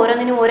ചോദിക്കുന്നത്.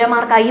 ഓരോന്നിനും ഓരോ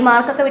മാർക്ക്. ഈ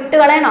മാർക്കൊക്കെ വിട്ട്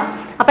കളയണം.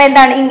 അപ്പോൾ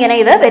എന്താണ്? ഇങ്ങനെ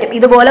ഇത് വരും.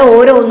 ഇതുപോലെ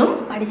ഓരോന്നും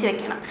പഠിച്ചു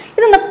വെക്കണം.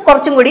 ഇതൊന്ന്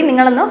കുറച്ചും കൂടി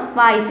നിങ്ങളൊന്ന്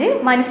വായിച്ച്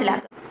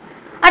മനസ്സിലാക്കുക.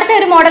 അടുത്ത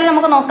ഒരു മോഡൽ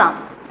നമുക്ക് നോക്കാം.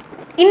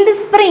 In the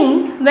spring,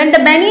 when the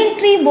banyan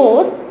tree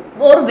was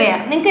or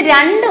where. നിങ്ങൾക്ക്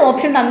 2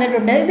 ഓപ്ഷൻ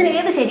തന്നിട്ടുണ്ട്. ഇതിൽ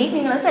ഏത് ശരി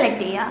നിങ്ങൾ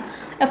സെലക്ട്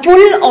ചെയ്യുക.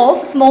 Full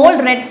of small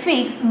red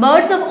figs,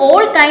 birds of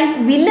all kinds,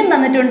 വില്ലും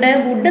തന്നിട്ടുണ്ട്,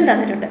 വുഡും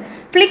തന്നിട്ടുണ്ട്.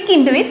 Flick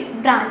in to its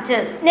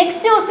branches.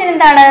 Next question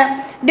എന്താണ്?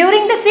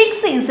 During the fig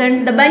season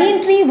the banian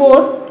tree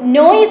was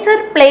നോയിസർ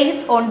place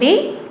on the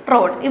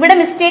road. ഇവിടെ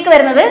മിസ്റ്റേക്ക്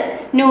വരുന്നത്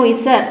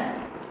നോയിസർ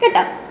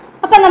കേട്ടോ.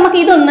 അപ്പം നമുക്ക്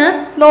ഇതൊന്ന്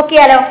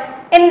നോക്കിയാലോ?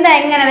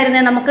 എങ്ങനെ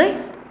വരുന്നത് നമുക്ക്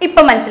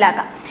ഇപ്പം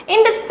മനസ്സിലാക്കാം.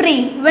 In the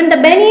spring, when the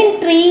banyan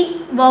tree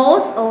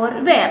was or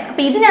where.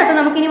 അപ്പോൾ ഇതിനകത്ത്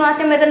നമുക്കിനി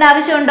മാറ്റം വരുത്തേണ്ട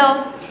ആവശ്യമുണ്ടോ?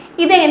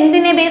 ഇത്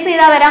എന്തിനെ ബേസ്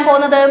ചെയ്താൽ വരാൻ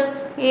പോകുന്നത്?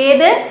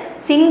 ഏത്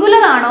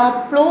സിംഗുലർ ആണോ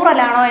പ്ലൂറൽ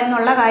ആണോ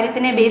എന്നുള്ള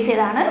കാര്യത്തിനെ ബേസ്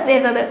ചെയ്താണ്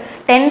വരുന്നത്.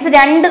 ടെൻസ്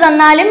 2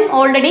 തന്നാലും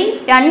ഓൾറെഡി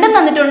 2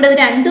 തന്നിട്ടുണ്ട്. ഇത്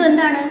 2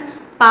 എന്താണ്?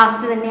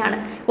 പാസ്റ്റ് തന്നെയാണ്.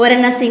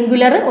 ഒരെണ്ണം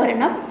സിംഗുലർ,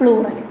 ഒരെണ്ണം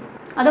പ്ലൂറൽ.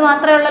 അത്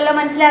മാത്രമേ ഉള്ളല്ലോ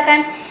മനസ്സിലാക്കാൻ.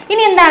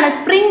 ഇനി എന്താണ്?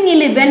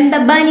 സ്പ്രിംഗിൽ when the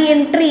banian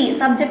tree.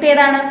 Subject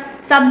ഏതാണ്?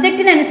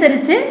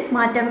 സബ്ജക്റ്റിനനുസരിച്ച്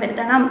മാറ്റം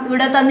വരുത്തണം.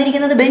 ഇവിടെ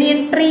തന്നിരിക്കുന്നത് ബനിയൻ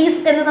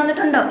ട്രീസ് എന്ന്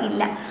തന്നിട്ടുണ്ടോ?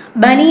 ഇല്ല.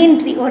 ബനിയൻ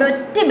ട്രീ,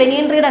 ഒരൊറ്റ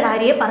ബനിയൻ ട്രീയുടെ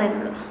കാര്യമേ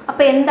പറയുന്നുള്ളൂ.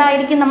 അപ്പോൾ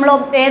എന്തായിരിക്കും നമ്മൾ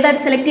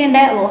ഏതായിട്ട് സെലക്ട്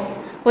ചെയ്യേണ്ടത്? വാസ്.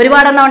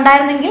 ഒരുപാടെണ്ണം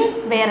ഉണ്ടായിരുന്നെങ്കിൽ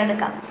വേറെ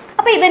എടുക്കാം.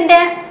 അപ്പോൾ ഇതിൻ്റെ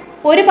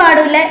ഒരു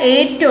പാടുമില്ല,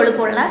 ഏറ്റവും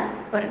എളുപ്പമുള്ള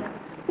ഒരെണ്ണം.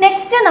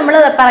 നെക്സ്റ്റ് നമ്മൾ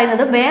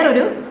പറയുന്നത്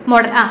വേറൊരു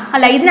മോഡൽ.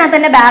 അല്ല, ഇതിനകത്ത്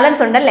തന്നെ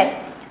ബാലൻസ് ഉണ്ടല്ലേ.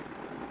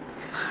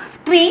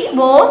 ട്രീ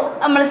വാസ്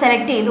നമ്മൾ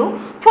സെലക്ട് ചെയ്തു.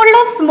 Full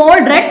of small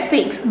red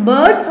figs,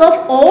 birds of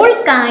all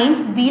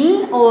kinds will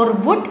or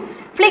would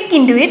Flick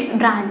in to its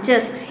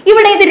branches.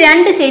 ഇവിടെ ഇത്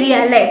രണ്ട്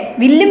ശരിയല്ലേ,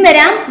 വില്ലും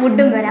വരാം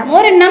വുഡും വരാം.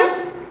 ഒരെണ്ണം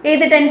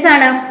ഏത്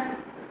ടെൻസാണ്?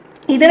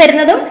 ഇത്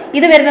വരുന്നതും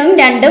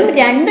രണ്ടും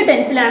രണ്ട്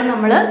ടെൻസിലാണ്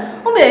നമ്മൾ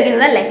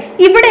ഉപയോഗിക്കുന്നത് അല്ലേ.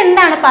 ഇവിടെ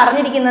എന്താണ്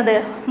പറഞ്ഞിരിക്കുന്നത്?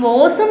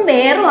 വോസും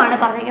വേറുമാണ്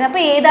പറഞ്ഞിരിക്കുന്നത്.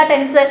 അപ്പോൾ ഏതാ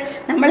ടെൻസ്?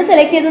 നമ്മൾ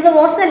സെലക്ട് ചെയ്തത്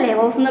വോസ് അല്ലേ.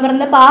 വോസ് എന്ന്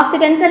പറയുന്നത് പാസ്റ്റ്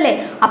ടെൻസ് അല്ലേ.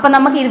 അപ്പം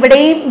നമുക്ക്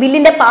ഇവിടെയും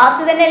വില്ലിൻ്റെ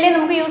പാസ്റ്റ് തന്നെയല്ലേ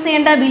നമുക്ക് യൂസ്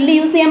ചെയ്യേണ്ട. വില്ല്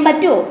യൂസ് ചെയ്യാൻ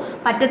പറ്റുമോ?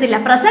 പറ്റത്തില്ല.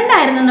 പ്രസന്റ്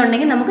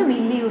ആയിരുന്നെന്നുണ്ടെങ്കിൽ നമുക്ക്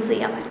വില്ല് യൂസ്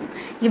ചെയ്യാൻ പറ്റും.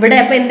 ഇവിടെ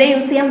അപ്പോൾ എന്തേ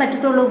യൂസ് ചെയ്യാൻ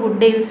പറ്റത്തുള്ളൂ?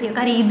 വുഡേ യൂസ് ചെയ്യാം.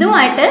 കാരണം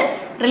ഇതുമായിട്ട്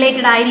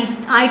റിലേറ്റഡ്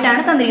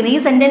ആയിട്ടാണ് തന്നിരിക്കുന്നത്.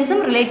 ഈ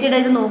സെൻറ്റൻസും റിലേറ്റഡ്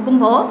ചെയ്ത്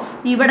നോക്കുമ്പോൾ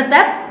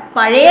ഇവിടുത്തെ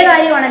പഴയ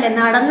കാര്യമാണല്ലേ,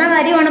 നടന്ന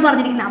കാര്യമാണ്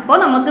പറഞ്ഞിരിക്കുന്നത്. അപ്പോൾ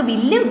നമുക്ക്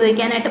വില്ല്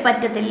ഉപയോഗിക്കാനായിട്ട്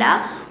പറ്റത്തില്ല,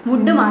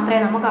 വുഡ് മാത്രമേ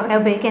നമുക്ക് അവിടെ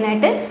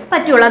ഉപയോഗിക്കാനായിട്ട്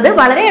പറ്റുള്ളൂ. അത്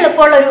വളരെ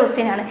എളുപ്പമുള്ള ഒരു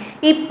ക്വസ്റ്റ്യനാണ്.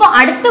 ഇപ്പോൾ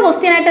അടുത്ത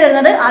ക്വസ്റ്റ്യൻ ആയിട്ട്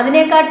വരുന്നത്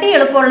അതിനെക്കാട്ടി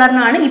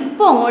എളുപ്പമുള്ളതാണ്.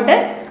 ഇപ്പോൾ അങ്ങോട്ട്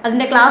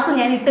അതിൻ്റെ ക്ലാസ്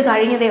ഞാൻ ഇട്ട്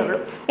കഴിഞ്ഞതേ ഉള്ളൂ.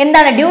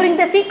 എന്താണ്? During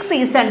the fig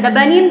season the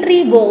banian tree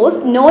was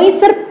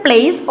നോയ്സർ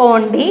place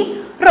on the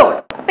road.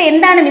 അപ്പോൾ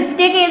എന്താണ്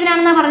മിസ്റ്റേക്ക്?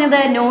 ഏതിനാണെന്നാണ് പറഞ്ഞത്?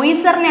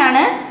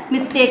 നോയ്സറിനെയാണ്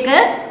മിസ്റ്റേക്ക്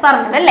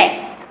പറഞ്ഞത് അല്ലേ.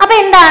 അപ്പോൾ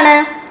എന്താണ്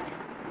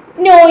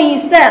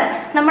നോയിസർ?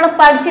 നമ്മൾ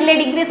പഠിച്ചില്ലേ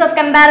ഡിഗ്രീസ് ഓഫ്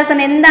കമ്പാരിസൺ.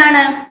 എന്താണ്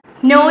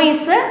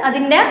നോയിസ്?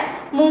 അതിൻ്റെ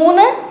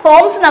 3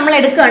 ഫോംസ് നമ്മൾ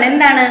എടുക്കുകയാണ്.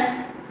 എന്താണ്?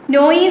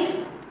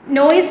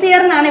 നോയിസിയർ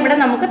എന്നാണ് ഇവിടെ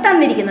നമുക്ക്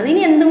തന്നിരിക്കുന്നത്.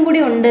 ഇനി എന്തും കൂടി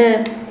ഉണ്ട്?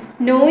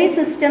 നോയിസ്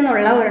സിസ്റ്റം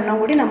എന്നുള്ള ഒരെണ്ണം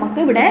കൂടി നമുക്ക്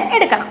ഇവിടെ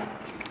എടുക്കണം.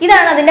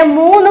 ഇതാണ് അതിൻ്റെ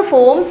 3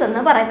 ഫോംസ്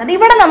എന്ന് പറയുന്നത്.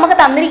 ഇവിടെ നമുക്ക്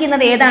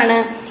തന്നിരിക്കുന്നത് ഏതാണ്?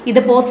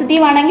 ഇത്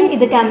പോസിറ്റീവ് ആണെങ്കിൽ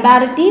ഇത്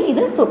കമ്പാരിറ്റീവ്,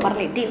 ഇത്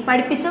സൂപ്പർലേറ്റീവ്.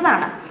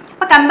 പഠിപ്പിച്ചതാണ്.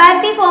 അപ്പോൾ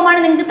കമ്പാരിറ്റീവ് ഫോമാണ്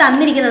നിങ്ങൾക്ക്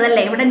തന്നിരിക്കുന്നത്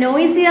അല്ലേ. ഇവിടെ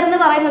നോയിസിയർ എന്ന്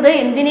പറയുന്നത്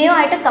എന്തിനെയോ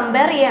ആയിട്ട്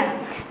കമ്പയർ ചെയ്യാണ്.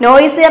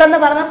 നോയിസിയർ എന്ന്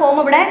പറയുന്ന ഫോം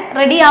ഇവിടെ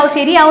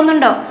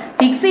ശരിയാവുന്നുണ്ടോ?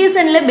 ഫിഗ്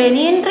സീസണിൽ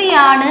ബനിയൻ ട്രീ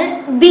ആണ്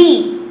ദി.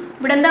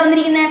 ഇവിടെ എന്താ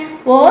വന്നിരിക്കുന്നത്?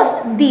 Was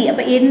the.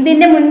 അപ്പം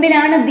എന്തിൻ്റെ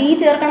മുൻപിലാണ് ദി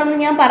ചേർക്കണം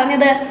എന്ന് ഞാൻ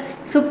പറഞ്ഞത്?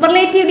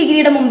 സൂപ്പർലേറ്റീവ്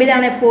ഡിഗ്രിയുടെ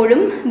മുമ്പിലാണ്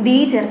എപ്പോഴും ദി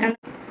ചേർക്കണം.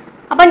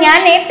 അപ്പം ഞാൻ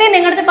നേരത്തെ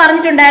നിങ്ങളടുത്ത്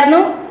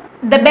പറഞ്ഞിട്ടുണ്ടായിരുന്നു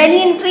the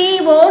banian tree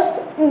was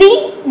the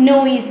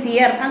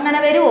നോയിസിയർ. അങ്ങനെ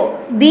വരുമോ?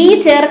 ദി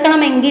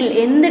ചേർക്കണമെങ്കിൽ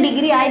എന്ത്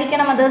ഡിഗ്രി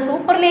ആയിരിക്കണം? അത്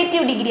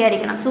സൂപ്പർലേറ്റീവ് ഡിഗ്രി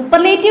ആയിരിക്കണം.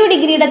 സൂപ്പർലേറ്റീവ്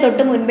ഡിഗ്രിയുടെ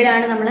തൊട്ട്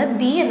മുൻപിലാണ് നമ്മൾ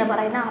ദി എന്ന്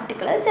പറയുന്ന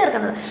ആർട്ടിക്കിൾ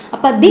ചേർക്കുന്നത്.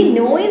 അപ്പം ദി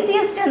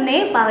നോയിസിയസ്റ്റ് എന്നേ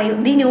പറയൂ,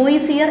 ദി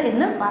നോയിസിയർ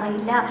എന്ന്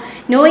പറയില്ല.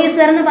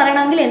 നോയിസിയർ എന്ന്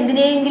പറയണമെങ്കിൽ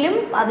എന്തിനെങ്കിലും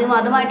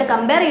അതുമായിട്ട്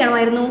കമ്പയർ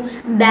ചെയ്യണമായിരുന്നു,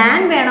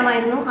 ദാൻ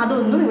വേണമായിരുന്നു.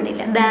 അതൊന്നും ഇവിടെ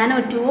ഇല്ല. ദാനോ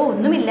ടുവോ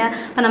ഒന്നുമില്ല.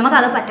 അപ്പം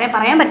നമുക്കത്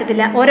പറയാൻ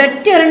പറ്റത്തില്ല.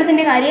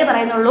 ഒരെണ്ണത്തിൻ്റെ കാര്യമേ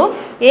പറയുന്നുള്ളൂ.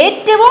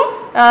 ഏറ്റവും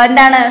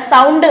എന്താണ്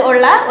സൗണ്ട്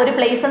ഉള്ള ഒരു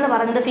പ്ലേസ് എന്ന്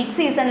പറയുന്നത്, ഫിഗ്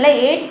സീസണിലെ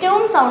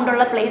ഏറ്റവും സൗണ്ട്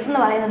ഉള്ള പ്ലേസ് എന്ന്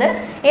പറയുന്നത്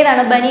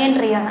ഏതാണ്? ബനിയൻ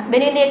ട്രീ ആണ്.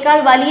 ബനിയനേക്കാൾ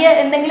വലിയ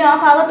എന്തെങ്കിലും ആ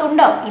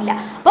ഭാഗത്തുണ്ടോ? ഇല്ല.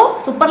 അപ്പോൾ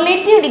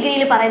സൂപ്പർലേറ്റീവ്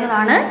ഡിഗ്രിയിൽ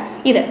പറയുന്നതാണ്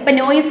ഇത്. ഇപ്പം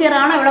നോയിസിയർ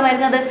ആണോ ഇവിടെ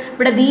വരുന്നത്?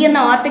 ഇവിടെ ദി എന്ന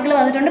ആർട്ടിക്കിൾ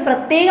വന്നിട്ടുണ്ട്,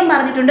 പ്രത്യേകം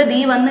പറഞ്ഞിട്ടുണ്ട്. ദി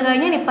വന്നു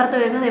കഴിഞ്ഞാൽ ഇപ്പുറത്ത്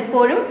വരുന്നത്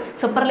എപ്പോഴും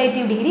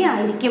സൂപ്പർലേറ്റീവ് ഡിഗ്രി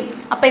ആയിരിക്കും.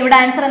 അപ്പോൾ ഇവിടെ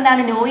ആൻസർ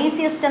എന്താണ്?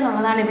 നോയിസിയസ്റ്റ്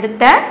എന്നുള്ളതാണ്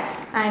ഇവിടുത്തെ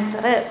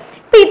ആൻസർ.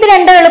 ഇപ്പം ഇത്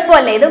രണ്ടും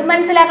എളുപ്പമല്ലേ, ഇത്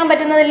മനസ്സിലാക്കാൻ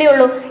പറ്റുന്നതല്ലേ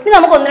ഉള്ളൂ. ഇനി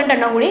നമുക്ക്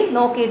 1-2 കൂടി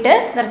നോക്കിയിട്ട്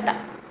നിർത്താം.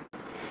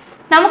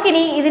 നമുക്കിനി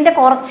ഇതിൻ്റെ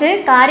കുറച്ച്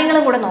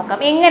കാര്യങ്ങളും കൂടെ നോക്കാം.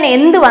 എങ്ങനെ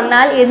എന്ത്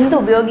വന്നാൽ എന്ത്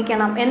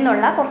ഉപയോഗിക്കണം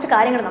എന്നുള്ള കുറച്ച്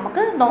കാര്യങ്ങൾ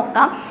നമുക്ക്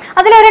നോക്കാം.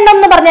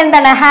 അതിലൊരെണ്ണം പറഞ്ഞാൽ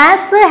എന്താണ്?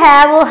 Has,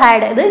 have,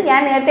 had. ഇത്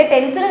ഞാൻ നേരത്തെ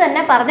ടെൻസിൽ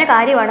തന്നെ പറഞ്ഞ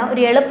കാര്യമാണ്,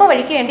 ഒരു എളുപ്പ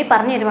വഴിക്ക് വേണ്ടി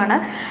പറഞ്ഞു തരുവാണ്.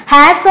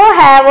 ഹാസോ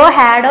ഹാവോ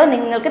ഹാഡോ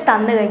നിങ്ങൾക്ക്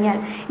തന്നു കഴിഞ്ഞാൽ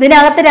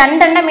ഇതിനകത്ത്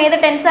 2 ഏത്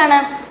ടെൻസാണ്?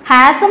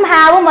 ഹാസും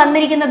ഹാവും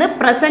വന്നിരിക്കുന്നത്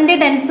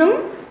പ്രസൻറ്റ് ടെൻസും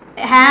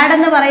ഹാഡ്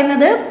എന്ന്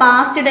പറയുന്നത്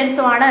പാസ്റ്റ്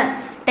ടെൻസുമാണ്.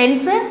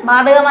 ടെൻസ്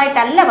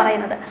ബാധകമായിട്ടല്ല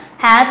പറയുന്നത്.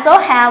 ഹാസോ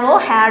ഹാവോ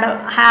ഹാഡോ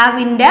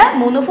ഹാവിൻ്റെ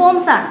 3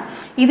 ഫോംസ് ആണ്.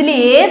 ഇതിൽ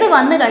ഏത്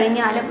വന്നു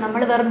കഴിഞ്ഞാലും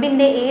നമ്മൾ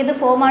വെർബിൻ്റെ ഏത്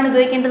ഫോമാണ്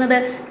ഉപയോഗിക്കേണ്ടത്?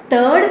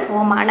 തേർഡ്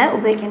ഫോമാണ്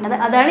ഉപയോഗിക്കേണ്ടത്.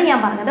 അതാണ് ഞാൻ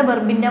പറഞ്ഞത്.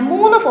 വെർബിൻ്റെ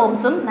 3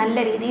 ഫോംസും നല്ല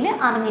രീതിയിൽ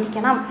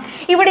അറിഞ്ഞിരിക്കണം.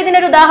 ഇവിടെ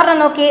ഇതിനൊരു ഉദാഹരണം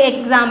നോക്കിയേ.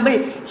 Example,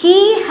 he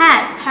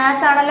has.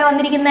 ഹാസ് ആണല്ലോ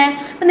വന്നിരിക്കുന്നത്.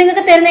 അപ്പം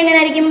നിങ്ങൾക്ക് തരുന്നത്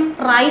എങ്ങനെയായിരിക്കും?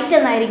 റൈറ്റ്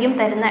എന്നായിരിക്കും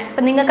തരുന്നത്.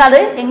 അപ്പം നിങ്ങൾക്കത്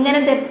എങ്ങനെ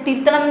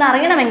തിരുത്തണം എന്ന്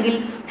അറിയണമെങ്കിൽ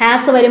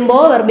ഹാസ്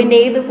വരുമ്പോൾ വെർബിൻ്റെ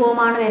ഏത്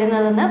ഫോമാണ്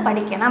വരുന്നതെന്ന്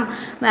പഠിക്കണം.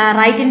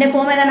 റൈറ്റിൻ്റെ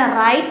ഫോം ഏതാണ്?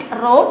 Right,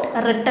 rote,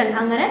 written.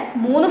 അങ്ങനെ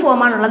 3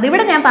 ഫോമാണുള്ളത്.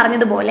 ഇവിടെ ഞാൻ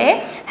പറഞ്ഞതുപോലെ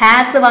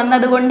ഹാസ്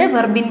വന്നതുകൊണ്ട്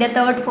വെർബിൻ്റെ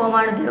തേർഡ്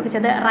ഫോമാണ്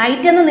ഉപയോഗിച്ചത്.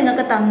 റൈറ്റ് എന്ന്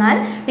നിങ്ങൾക്ക് തന്നാൽ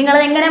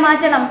നിങ്ങളത് എങ്ങനെ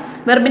മാറ്റണം?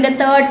 വെർബിൻ്റെ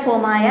തേർഡ്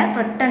ഫോമായ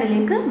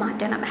റിട്ടണിലേക്ക്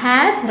മാറ്റണം.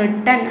 ഹാസ്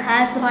റിട്ടൺ,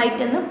 ഹാസ്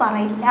റൈറ്റ് എന്ന്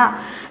പറയില്ല.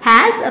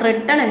 ഹാസ്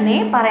റിട്ടൺ എന്നേ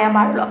പറയാൻ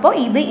പാടുള്ളൂ. അപ്പോൾ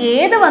ഇത്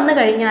ഏത് വന്നു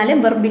കഴിഞ്ഞാലും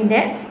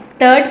വെർബിൻ്റെ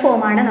തേർഡ്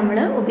ഫോമാണ് നമ്മൾ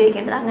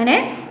ഉപയോഗിക്കേണ്ടത്. അങ്ങനെ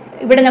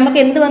ഇവിടെ നമുക്ക്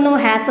എന്ത് വന്നു?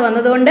 ഹാസ്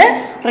വന്നതുകൊണ്ട്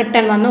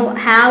റിട്ടൺ വന്നു.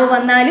 ഹാവ്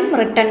വന്നാലും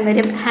റിട്ടൺ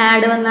വരും,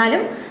 ഹാഡ്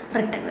വന്നാലും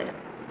റിട്ടൺ വരും.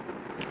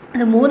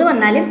 അത് 3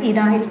 വന്നാലും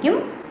ഇതായിരിക്കും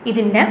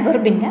ഇതിൻ്റെ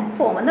വെർബിൻ്റെ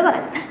ഫോം എന്ന്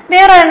പറയുന്നത്.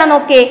 വേറെ ഒരെണ്ണം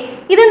നോക്കിയേ.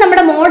 ഇത്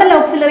നമ്മുടെ മോഡൽ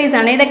ഓക്സിലറീസ്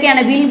ആണ്.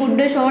 ഇതൊക്കെയാണ് will,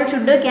 would, shawl,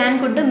 should, can,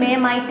 could, may,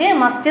 might,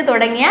 must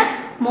തുടങ്ങിയ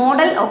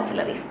മോഡൽ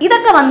ഓക്സിലറീസ്.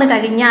 ഇതൊക്കെ വന്നു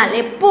കഴിഞ്ഞാൽ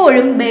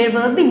എപ്പോഴും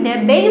വെർബിൻ്റെ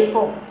ബേസ്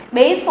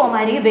ഫോം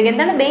ആയിരിക്കും ഉപയോഗിക്കുക.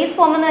 എന്താണ് ബേസ്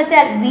ഫോം എന്ന്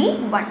വെച്ചാൽ?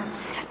 V1.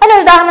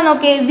 അതിനൊരു ഉദാഹരണം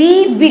നോക്കിയേ. We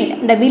will.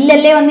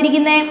 വില്ലല്ലേ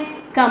വന്നിരിക്കുന്നത്?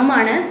 കം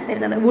ആണ്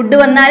വരുന്നത്. വുഡ്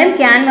വന്നാലും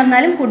ക്യാൻ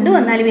വന്നാലും കുഡ്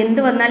വന്നാലും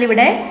എന്ത് വന്നാലും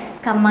ഇവിടെ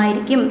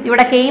കമ്മായിരിക്കും.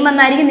 ഇവിടെ കെയിം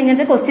എന്നായിരിക്കും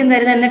നിങ്ങൾക്ക് ക്വസ്റ്റ്യൻ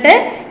തരുന്നത്. എന്നിട്ട്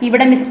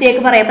ഇവിടെ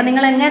മിസ്റ്റേക്ക് പറയാം. അപ്പം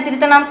നിങ്ങൾ എങ്ങനെ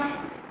തിരുത്തണം?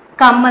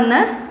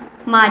 കമ്മെന്ന്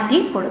മാറ്റി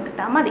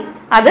കൊടുത്താൽ മതി.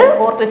 അത്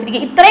ഓർത്ത്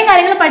വെച്ചിരിക്കുക. ഇത്രയും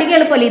കാര്യങ്ങൾ പഠിക്കാൻ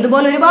എളുപ്പമല്ലേ.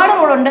 ഇതുപോലെ ഒരുപാട്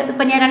റോളുണ്ട്.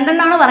 ഇപ്പം ഞാൻ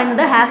രണ്ടെണ്ണമാണ്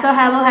പറയുന്നത്. ഹാസോ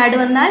ഹാവോ ഹാഡ്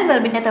വന്നാൽ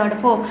വെർബിൻ്റെ തേർഡ്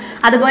ഫോം,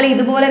 അതുപോലെ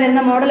ഇതുപോലെ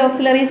വരുന്ന മോഡൽ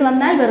ഓക്സിലറീസ്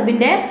വന്നാൽ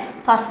വെർബിൻ്റെ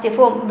ഫസ്റ്റ്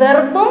ഫോം.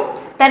 വെർബും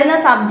തരുന്ന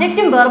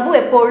സബ്ജക്റ്റും വെർബും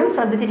എപ്പോഴും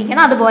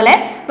ശ്രദ്ധിച്ചിരിക്കണം. അതുപോലെ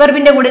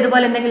വെർബിൻ്റെ കൂടെ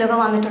ഇതുപോലെ എന്തെങ്കിലുമൊക്കെ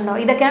വന്നിട്ടുണ്ടോ,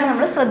 ഇതൊക്കെയാണ്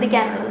നമ്മൾ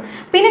ശ്രദ്ധിക്കാനുള്ളത്.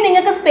 പിന്നെ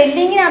നിങ്ങൾക്ക്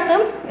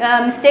സ്പെല്ലിങ്ങിനകത്തും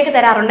മിസ്റ്റേക്ക്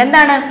തരാറുണ്ട്.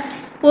 എന്താണ്?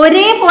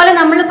 ഒരേപോലെ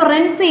നമ്മൾ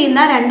പ്രൊനൗൺസ് ചെയ്യുന്ന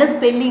രണ്ട്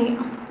സ്പെല്ലിങ്.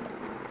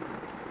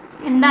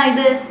 എന്താ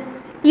ഇത്?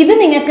 ഇത്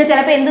നിങ്ങൾക്ക്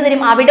ചിലപ്പോൾ എന്ത്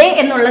തരും? അവിടെ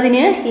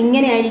എന്നുള്ളതിന്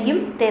ഇങ്ങനെയായിരിക്കും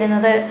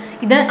തരുന്നത്.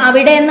 ഇത്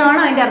അവിടെ എന്നാണോ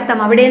അതിൻ്റെ അർത്ഥം?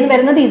 അവിടെ എന്ന്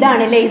വരുന്നത്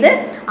ഇതാണല്ലേ, ഇത്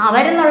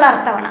അവരെന്നുള്ള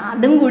അർത്ഥമാണ്.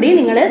 അതും കൂടി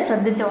നിങ്ങൾ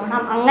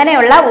ശ്രദ്ധിച്ചോണം.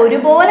 അങ്ങനെയുള്ള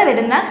ഒരുപോലെ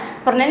വരുന്ന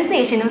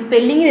പ്രൊനൗൺസിയേഷനും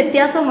സ്പെല്ലിംഗ്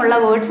വ്യത്യാസവുമുള്ള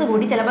വേർഡ്സ്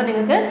കൂടി ചിലപ്പോൾ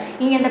നിങ്ങൾക്ക്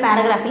ഇങ്ങനത്തെ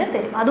പാരഗ്രാഫിൽ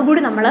തരും.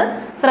 അതുകൂടി നമ്മൾ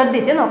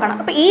ശ്രദ്ധിച്ച് നോക്കണം.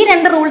 അപ്പോൾ ഈ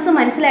രണ്ട് റൂൾസ്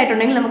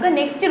മനസ്സിലായിട്ടുണ്ടെങ്കിൽ നമുക്ക്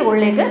നെക്സ്റ്റ്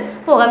റൂളിലേക്ക്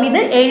പോകാം.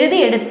 ഇത്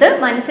എഴുതിയെടുത്ത്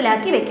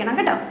മനസ്സിലാക്കി വെക്കണം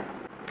കേട്ടോ.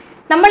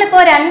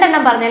 നമ്മളിപ്പോൾ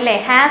രണ്ടെണ്ണം പറഞ്ഞല്ലേ,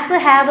 ഹാസ്,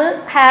 ഹാവ്,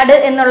 ഹാഡ്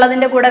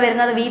എന്നുള്ളതിൻ്റെ കൂടെ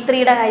വരുന്നത്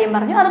V3യുടെ കാര്യം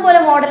പറഞ്ഞു. അതുപോലെ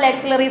മോഡൽ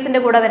ആക്സിലറീസിൻ്റെ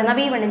കൂടെ വരുന്ന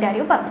V1ൻ്റെ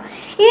കാര്യം പറഞ്ഞു.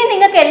 ഇനി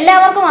നിങ്ങൾക്ക്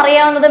എല്ലാവർക്കും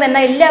അറിയാവുന്നതും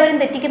എന്നാൽ എല്ലാവരും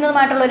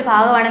തെറ്റിക്കുന്നതുമായിട്ടുള്ള ഒരു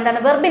ഭാഗമാണ്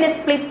എന്താണ്? വെർബിനെ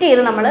സ്പ്ലിറ്റ്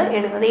ചെയ്ത് നമ്മൾ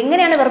എഴുതുന്നത്.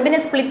 എങ്ങനെയാണ് വെർബിനെ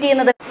സ്പ്ലിറ്റ്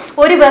ചെയ്യുന്നത്?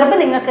 ഒരു വെർബ്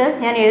നിങ്ങൾക്ക്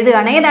ഞാൻ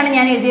എഴുതുകയാണ്. ഏതാണ്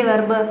ഞാൻ എഴുതിയ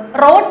വെർബ്?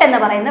 റോട്ട് എന്ന്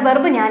പറയുന്ന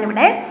വെർബ്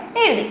ഞാനിവിടെ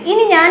എഴുതി.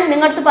 ഇനി ഞാൻ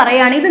നിങ്ങൾക്ക്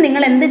പറയുകയാണ്, ഇത്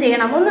നിങ്ങൾ എന്ത്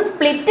ചെയ്യണം? ഒന്ന്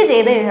സ്പ്ലിറ്റ്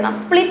ചെയ്ത് എഴുതണം.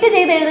 സ്പ്ലിറ്റ്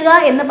ചെയ്ത് എഴുതുക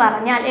എന്ന്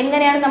പറഞ്ഞാൽ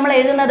എങ്ങനെയാണ് നമ്മൾ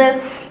എഴുതുന്നത്?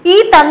 ഈ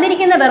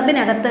തന്നിരിക്കുന്ന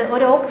വെർബിനകത്ത്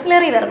ഒരു ഓക്സിലറി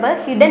വെർബ്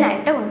ഹിഡൻ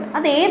ആയിട്ട് ഉണ്ട്.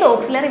 അത് ഏത്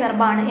ഓക്സിലറി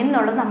വെർബാണ്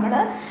എന്നുള്ളത് നമ്മൾ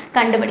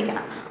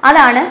കണ്ടുപിടിക്കണം.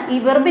 അതാണ് ഈ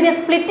വെർബിനെ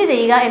സ്പ്ലിറ്റ്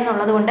ചെയ്യുക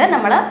എന്നുള്ളത് കൊണ്ട്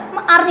നമ്മൾ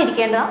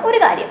അറിഞ്ഞിരിക്കേണ്ട ഒരു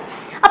കാര്യം.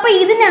 അപ്പോൾ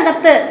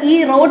ഇതിനകത്ത് ഈ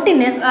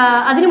റോട്ടിന്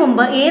അതിനു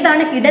മുമ്പ്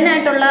ഏതാണ് ഹിഡൻ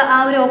ആയിട്ടുള്ള ആ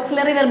ഒരു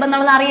ഓക്സിലറി വെർബ്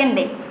എന്നുള്ളത്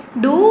അറിയണ്ടേ?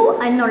 ഡു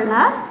എന്നുള്ള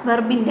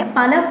വെർബിൻ്റെ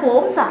പല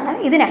ഫോംസ് ആണ്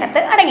ഇതിനകത്ത്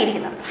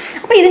അടങ്ങിയിരിക്കുന്നത്.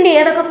 അപ്പോൾ ഇതിൻ്റെ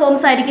ഏതൊക്കെ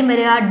ഫോംസ് ആയിരിക്കും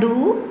വരിക? Do,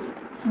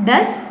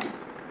 does,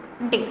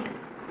 did.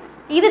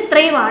 ഇത്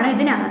ഇത്രയുമാണ്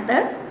ഇതിനകത്ത്.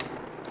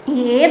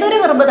 ഏതൊരു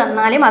വെർബ്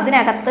തന്നാലും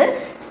അതിനകത്ത്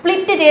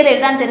സ്പ്ലിറ്റ് ചെയ്ത്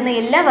എഴുതാൻ തരുന്ന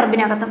എല്ലാ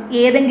വെർബിനകത്തും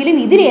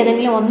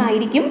ഇതിലേതെങ്കിലും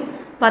ഒന്നായിരിക്കും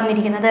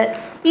വന്നിരിക്കുന്നത്.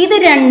 ഇത്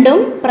രണ്ടും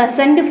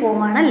പ്രസൻറ്റ്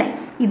ഫോമാണ് അല്ലേ?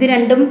 ഇത്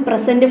രണ്ടും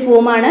പ്രസൻറ്റ്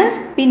ഫോമാണ്.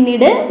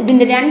 പിന്നീട്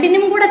ഇതിൻ്റെ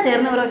രണ്ടിനും കൂടെ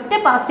ചേർന്ന് ഒരൊറ്റ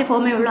പാസ്റ്റ്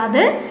ഫോമേ ഉള്ളൂ,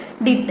 അത്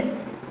ഡിഡ്.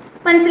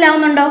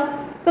 മനസ്സിലാവുന്നുണ്ടോ?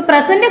 ഇപ്പോൾ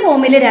പ്രസൻറ്റ്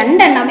ഫോമിൽ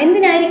രണ്ടെണ്ണം.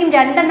 എന്തിനായിരിക്കും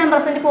രണ്ടെണ്ണം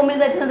പ്രസൻറ്റ് ഫോമിൽ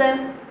തരുന്നത്?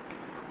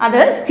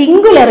 അത്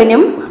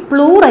സിംഗുലറിനും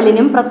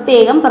പ്ലൂറലിനും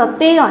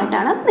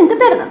പ്രത്യേകമായിട്ടാണ് നിങ്ങൾക്ക്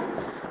തരുന്നത്.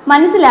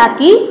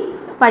 മനസ്സിലാക്കി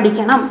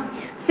പഠിക്കണം.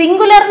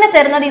 സിംഗുലറിന്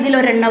തരുന്നത്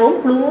ഇതിലൊരെണ്ണവും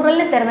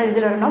പ്ലൂറലിന് തരുന്നത്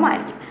ഇതിലൊരെണ്ണവും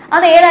ആയിരിക്കും.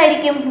 അത്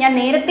ഏതായിരിക്കും? ഞാൻ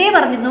നേരത്തെ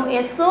പറഞ്ഞിരുന്നു,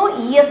 SO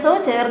ESO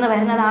ചേർന്ന്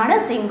വരുന്നതാണ്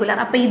സിംഗുലർ.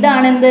 അപ്പോൾ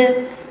ഇതാണെന്ത്?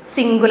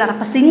 സിംഗുലർ.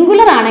 അപ്പോൾ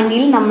സിംഗുലർ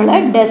ആണെങ്കിൽ നമ്മൾ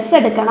ഡസ്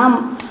എടുക്കണം,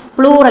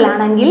 പ്ലൂറൽ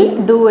ആണെങ്കിൽ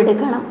ഡു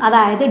എടുക്കണം.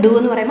 അതായത് ഡു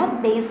എന്ന് പറയുമ്പോൾ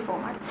ബേസ്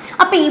ഫോമാണ്.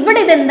 അപ്പോൾ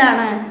ഇവിടെ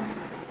ഇതെന്താണ്?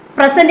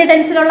 Present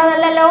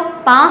ടെൻസിലുള്ളതല്ലോ,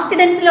 past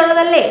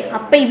ടെൻസിലുള്ളതല്ലേ.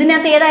 അപ്പം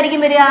ഇതിനകത്ത്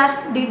ഏതായിരിക്കും വരിക?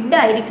 ഡിഡ്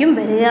ആയിരിക്കും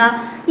വരിക.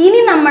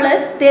 ഇനി നമ്മൾ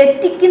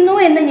തെറ്റിക്കുന്നു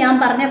എന്ന് ഞാൻ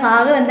പറഞ്ഞ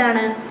ഭാഗം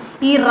എന്താണ്?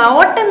 ഈ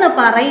റോട്ട് എന്ന്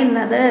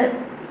പറയുന്നത്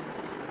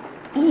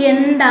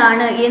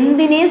എന്താണ്,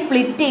 എന്തിനെ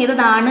സ്പ്ലിറ്റ്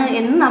ചെയ്തതാണ്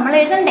എന്ന് നമ്മൾ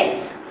എഴുതണ്ടേ?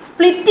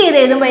 സ്പ്ലിറ്റ് ചെയ്ത്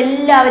എഴുതുമ്പോൾ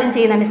എല്ലാവരും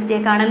ചെയ്യുന്ന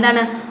മിസ്റ്റേക്കാണ്.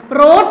 എന്താണ്?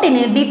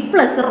 റോട്ടിന് ഡിഡ്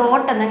പ്ലസ്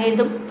റോട്ട് എന്നങ്ങ്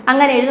എഴുതും.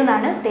 അങ്ങനെ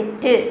എഴുതുന്നതാണ്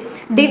തെറ്റ്.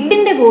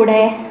 ഡിഡിൻ്റെ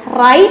കൂടെ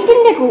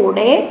റൈറ്റിൻ്റെ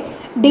കൂടെ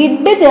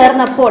ഡിഡ്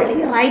ചേർന്നപ്പോൾ,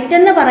 റൈറ്റ്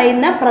എന്ന്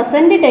പറയുന്ന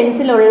പ്രസൻറ്റ്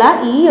ടെൻസിലുള്ള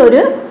ഈ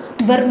ഒരു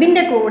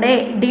വെർബിൻ്റെ കൂടെ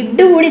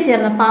ഡിഡ് കൂടി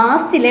ചേർന്ന്,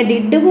 പാസ്റ്റിലെ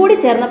ഡിഡ് കൂടി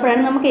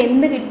ചേർന്നപ്പോഴാണ് നമുക്ക്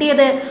എന്ത്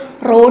കിട്ടിയത്?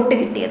 റോട്ട്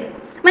കിട്ടിയത്.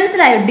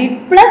 മനസ്സിലായോ? ഡിഡ്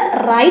പ്ലസ്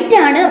റൈറ്റ്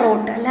ആണ്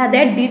റോട്ട്, അല്ലാതെ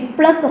ഡിഡ്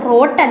പ്ലസ്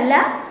റോട്ട് അല്ല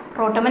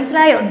റോട്ട്.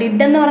 മനസ്സിലായോ?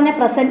 ഡിഡ് എന്ന് പറഞ്ഞ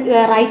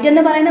റൈറ്റ്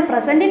എന്ന് പറയുന്ന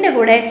പ്രസൻറ്റിൻ്റെ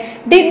കൂടെ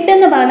ഡിഡ്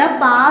എന്ന് പറയുന്ന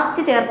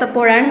പാസ്റ്റ്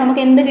ചേർത്തപ്പോഴാണ്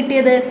നമുക്ക് എന്ത്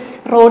കിട്ടിയത്?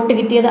 റോട്ട്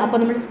കിട്ടിയത്. അപ്പോൾ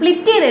നമ്മൾ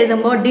സ്പ്ലിറ്റ് ചെയ്ത്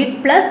എഴുതുമ്പോൾ ഡിഡ്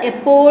പ്ലസ്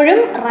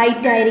എപ്പോഴും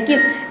റൈറ്റ് ആയിരിക്കും.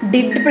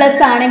 ഡിഡ്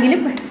പ്ലസ്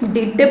ആണെങ്കിലും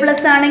ഡിഡ്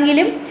പ്ലസ്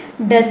ആണെങ്കിലും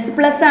ഡസ്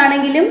പ്ലസ്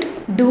ആണെങ്കിലും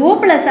ഡു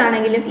പ്ലസ്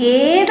ആണെങ്കിലും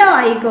ഏതോ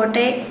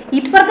ആയിക്കോട്ടെ,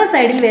 ഇപ്പുറത്തെ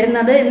സൈഡിൽ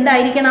വരുന്നത്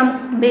എന്തായിരിക്കണം?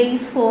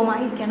 ബേസ് ഫോം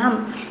ആയിരിക്കണം.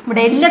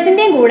 ഇവിടെ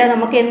എല്ലാത്തിൻ്റെയും കൂടെ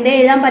നമുക്ക് എന്തേ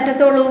എഴുതാൻ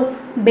പറ്റത്തുള്ളൂ?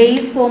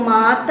 ബേസ് ഫോം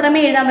മാത്രമേ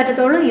എഴുതാൻ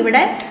പറ്റത്തുള്ളൂ.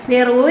 ഇവിടെ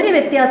വേറെ ഒരു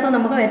വ്യത്യാസവും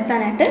നമുക്ക്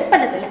വരുത്താനായിട്ട്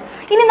പറ്റത്തില്ല.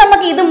 ഇനി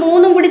നമുക്ക് ഇത്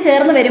മൂന്നും കൂടി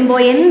ചേർന്ന്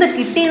വരുമ്പോൾ എന്ത്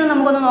കിട്ടിയെന്ന്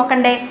നമുക്കൊന്ന്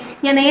നോക്കണ്ടേ?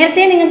 ഞാൻ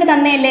നേരത്തെ നിങ്ങൾക്ക്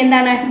തന്നെയല്ലേ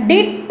എന്താണ്?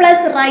 ഡിഡ്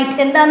പ്ലസ്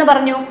റൈറ്റ് എന്താന്ന്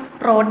പറഞ്ഞു?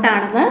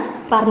 റോട്ടാണെന്ന്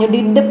പറഞ്ഞു.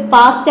 ഡിഡ്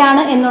പാസ്റ്റ്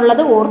ആണ്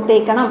എന്നുള്ളത്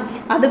ഓർത്തേക്കണം.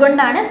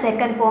 അതുകൊണ്ടാണ്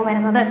സെക്കൻഡ് ഫോം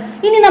വരുന്നത്.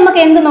 ഇനി നമുക്ക്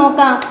എന്ത്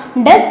നോക്കാം?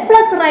 ഡസ്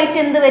പ്ലസ് റൈറ്റ്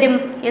എന്ത് വരും?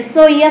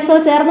 SO ESO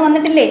ചേർന്ന്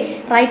വന്നിട്ടില്ലേ?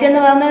 റൈറ്റ്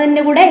എന്ന്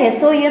പറഞ്ഞതിൻ്റെ കൂടെ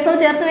SO ESO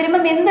ചേർത്ത്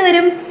വരുമ്പം എന്ത്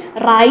വരും?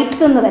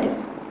 റൈറ്റ്സ് എന്ന് വരും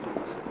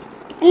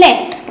അല്ലേ?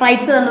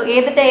 റൈറ്റ്സ് തന്നു.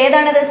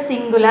 ഏതാണിത്?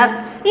 സിംഗുലർ.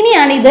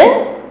 ഇനിയാണിത്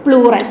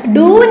പ്ലൂറൽ.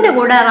 ഡൂവിൻ്റെ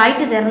കൂടെ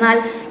റൈറ്റ് ചേർന്നാൽ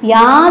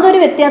യാതൊരു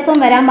വ്യത്യാസവും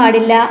വരാൻ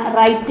പാടില്ല,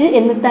 റൈറ്റ്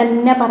എന്ന്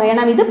തന്നെ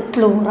പറയണം. ഇത്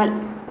പ്ലൂറൽ.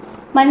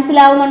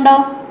 മനസ്സിലാവുന്നുണ്ടോ?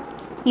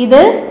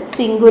 ഇത്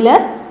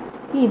സിംഗുലർ,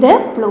 ഇത്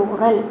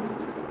പ്ലൂറൽ.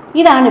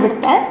 ഇതാണ്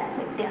ഇവിടുത്തെ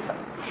വ്യത്യാസം.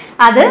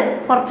 അത്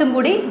കുറച്ചും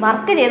കൂടി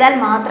വർക്ക് ചെയ്താൽ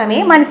മാത്രമേ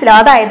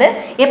മനസ്സിലാവൂ. അതായത്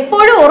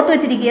എപ്പോഴും ഓർത്ത്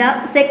വെച്ചിരിക്കുക,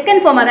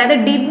 സെക്കൻഡ് ഫോം, അതായത്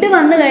ഡിഡ്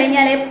വന്നു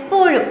കഴിഞ്ഞാൽ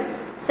എപ്പോഴും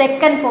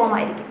സെക്കൻഡ് ഫോം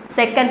ആയിരിക്കും.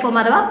 സെക്കൻഡ് ഫോം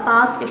അഥവാ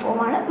പാസ്റ്റ്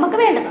ഫോമാണ് നമുക്ക്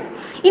വേണ്ടത്.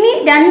 ഇനി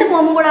രണ്ട്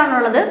ഫോമും കൂടെ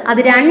ആണുള്ളത്. അത്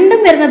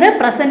രണ്ടും വരുന്നത്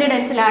പ്രസന്റ്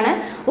ടെൻസിലാണ്.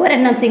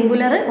 ഒരെണ്ണം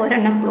സിംഗുലർ,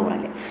 ഒരെണ്ണം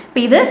പ്ലൂറൽ.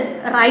 അപ്പം ഇത്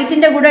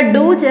റൈറ്റിൻ്റെ കൂടെ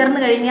ഡു ചേർന്ന്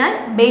കഴിഞ്ഞാൽ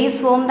ബേസ്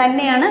ഫോം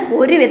തന്നെയാണ്,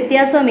 ഒരു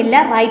വ്യത്യാസവുമില്ല,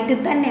 റൈറ്റ്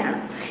തന്നെയാണ്.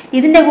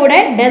 ഇതിൻ്റെ കൂടെ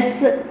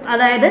ഡസ്,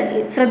 അതായത്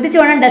ശ്രദ്ധിച്ചു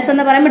വേണം, ഡസ്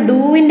എന്ന് പറയുമ്പോൾ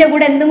ഡൂവിൻ്റെ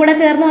കൂടെ എന്തും കൂടെ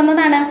ചേർന്ന്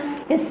വന്നതാണ്,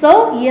 എസ്ഒ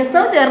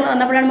ഇഎസ്ഒ ചേർന്ന്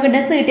വന്നപ്പോഴാണ് നമുക്ക്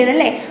ഡസ്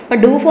കിട്ടിയതല്ലേ. അപ്പോൾ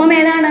ഡു ഫോം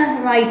ഏതാണ്,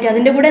 റൈറ്റ്.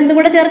 അതിൻ്റെ കൂടെ എന്തും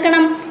കൂടെ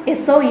ചേർക്കണം,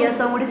 എസ്ഒ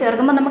ഇഎസ്ഒ കൂടി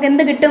ചേർക്കുമ്പോൾ നമുക്ക്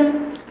എന്ത് കിട്ടും,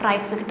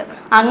 റൈറ്റ്സ് കിട്ടും.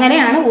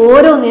 അങ്ങനെയാണ്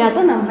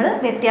ഓരോന്നിനകത്തും നമ്മൾ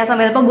വ്യത്യാസം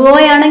വരുന്നത്. ഇപ്പോൾ ഗോ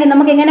ആണെങ്കിൽ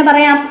നമുക്ക് എങ്ങനെ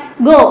പറയാം,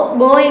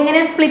 ഗോ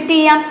എങ്ങനെ സ്പ്ലിറ്റ്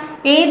ചെയ്യാം,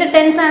 ഏത്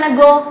ടെൻസ് ആണ്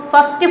ഗോ,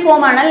 ഫസ്റ്റ്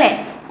ഫോം ആണല്ലേ.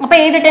 അപ്പോൾ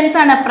ഏത് ടെൻസ്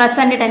ആണ്,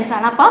 പ്രസന്റ് ടെൻസ്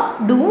ആണ്. അപ്പോൾ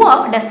ഡൂവോ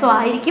ഡസ്സോ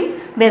ആയിരിക്കും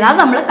വരാതെ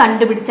നമ്മൾ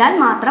കണ്ടുപിടിച്ചാൽ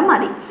മാത്രം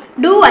മതി.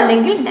 ഡു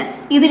അല്ലെങ്കിൽ ഡസ്,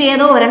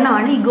 ഇതിലേതോ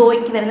ഒരെണ്ണമാണ് ഈ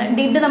ഗോയ്ക്ക് വരുന്നത്.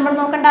 ഡിഡ് നമ്മൾ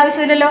നോക്കേണ്ട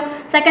ആവശ്യമില്ലല്ലോ,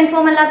 സെക്കൻഡ്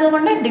ഫോം അല്ലാത്തത്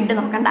കൊണ്ട് ഡിഡ്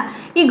നോക്കണ്ട.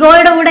 ഈ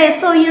ഗോയുടെ കൂടെ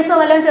എസ്ഒ ഇഎസ്ഒ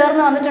വല്ലതും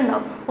ചേർന്ന് വന്നിട്ടുണ്ടോ,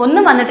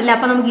 ഒന്നും വന്നിട്ടില്ല.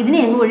 അപ്പം നമുക്ക് ഇതിനെ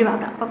എങ്ങ്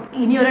ഒഴിവാക്കാം. അപ്പം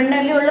ഇനി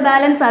ഒരെണ്ണല്ലേ ഉള്ളു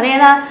ബാലൻസ്,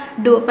 അതേതാ,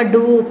 ഡു. അപ്പം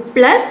ഡു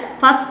പ്ലസ്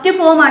ഫസ്റ്റ്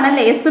ഫോം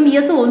ആണല്ലേ, എസും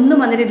ഇഎസും ഒന്നും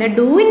വന്നിട്ടില്ല.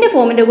 ഡൂവിൻ്റെ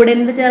ഫോമിൻ്റെ കൂടെ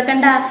എന്ത്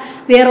ചേർക്കണ്ട,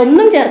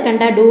 വേറൊന്നും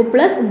ചേർക്കണ്ട, ഡു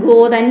പ്ലസ് ഗോ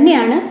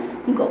തന്നെയാണ്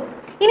ഗോ.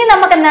 ഇനി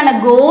നമുക്ക് എന്താണ്,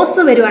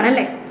 ഗോസ്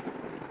വരുവാണല്ലേ.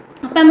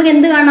 അപ്പം നമുക്ക്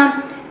എന്ത് കാണാം,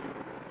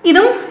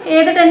 ഇതും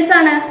ഏത്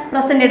ടെൻസാണ്,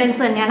 പ്രസന്റ്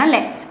ടെൻസ് തന്നെയാണ് അല്ലേ.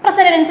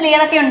 പ്രസന്റ് ടെൻസിൽ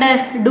ഏതൊക്കെയുണ്ട്,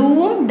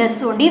 ഡൂവും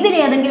ഡസ്സും ഉണ്ട്.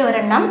 ഇതിലേതെങ്കിലും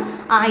ഒരെണ്ണം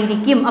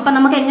ആയിരിക്കും. അപ്പം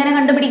നമുക്ക് എങ്ങനെ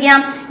കണ്ടുപിടിക്കാം,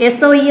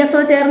 എസ്ഒ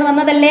ഇഎസ്ഒ ചേർന്ന്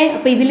വന്നതല്ലേ.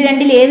 അപ്പം ഇതിൽ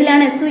രണ്ടിൽ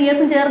ഏതിലാണ് എസ്ഒ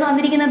ഇഎസും ചേർന്ന്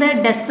വന്നിരിക്കുന്നത്,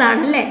 ഡസ്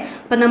ആണല്ലേ.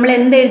 അപ്പം നമ്മൾ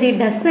എന്ത് എഴുതി,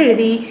 ഡസ്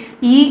എഴുതി.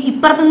 ഈ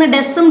ഇപ്പുറത്തുനിന്ന്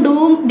ഡസ്സും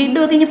ഡൂവും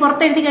ഡിഡും ഒക്കെ ഇനി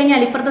പുറത്തെഴുതി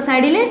കഴിഞ്ഞാൽ ഇപ്പുറത്തെ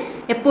സൈഡിൽ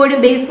എപ്പോഴും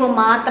ബേസ് ഫോം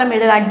മാത്രം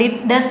എഴുതുക.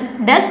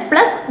 ഡസ്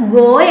പ്ലസ്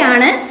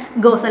ഗോയാണ്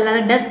ഗോസ്,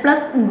 അല്ലാതെ ഡസ്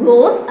പ്ലസ്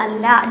ഗോസ്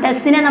അല്ല.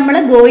 ഡസ്സിനെ നമ്മൾ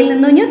ഗോയിൽ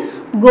നിന്ന്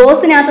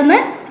ഗോസിനകത്തുനിന്ന്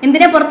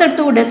എന്തിനെ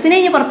പുറത്തെടുത്തു, ഡസ്സിനെ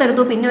ഇനി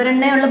പുറത്തെടുത്തു. പിന്നെ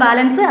ഒരെണ്ണേ ഉള്ള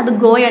ബാലൻസ്, അത്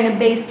ഗോയാണ്,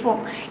 ബേസ് ഫോം.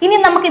 ഇനി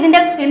നമുക്ക് ഇതിൻ്റെ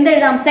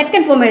എന്തെഴുതാം,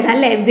 സെക്കൻഡ് ഫോം എഴുതാം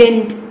അല്ലേ,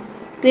 വെൻറ്റ്.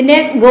 ഇതിൻ്റെ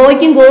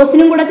ഗോയ്ക്കും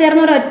ഗോസിനും കൂടെ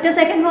ചേർന്ന ഒരു ഒറ്റ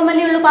സെക്കൻഡ് ഫോം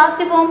അല്ലേ ഉള്ളൂ,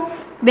 പാസ്റ്റ് ഫോം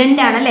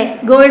വെൻറ്റ് ആണല്ലേ.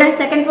 ഗോയുടെ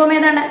സെക്കൻഡ് ഫോം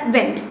ഏതാണ്,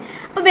 വെൻറ്റ്.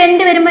 അപ്പോൾ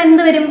വെൻറ്റ് വരുമ്പോൾ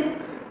എന്ത് വരും,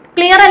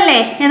 ക്ലിയർ അല്ലേ,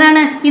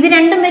 ഏതാണ്, ഇത്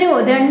രണ്ടും വരുമോ,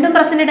 ഇത് രണ്ടും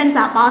പ്രസന്റ്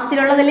ടെൻസാ,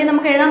 പാസ്റ്റിലുള്ളതല്ലേ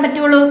നമുക്ക് എഴുതാൻ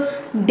പറ്റുള്ളൂ.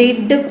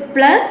 ഡിഡ്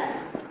പ്ലസ്,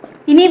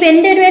 ഇനി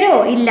വെൻറ്റ്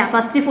വരുമോ, ഇല്ല,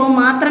 ഫസ്റ്റ് ഫോം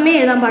മാത്രമേ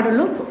എഴുതാൻ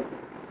പാടുള്ളൂ.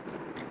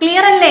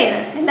 ക്ലിയർ അല്ലേ,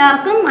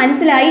 എല്ലാവർക്കും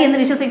മനസ്സിലായി എന്ന്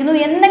വിശ്വസിക്കുന്നു.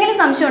 എന്തെങ്കിലും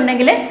സംശയം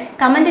ഉണ്ടെങ്കിൽ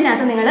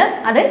കമൻറ്റിനകത്ത് നിങ്ങൾ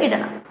അത്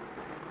ഇടണം.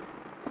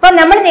 അപ്പം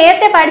നമ്മൾ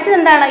നേരത്തെ പഠിച്ചത്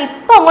എന്താണ്,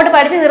 ഇപ്പോൾ അങ്ങോട്ട്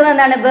പഠിച്ചു തീർന്നത്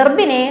എന്താണ്,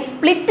 വെർബിനെ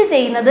സ്പ്ലിറ്റ്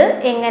ചെയ്യുന്നത്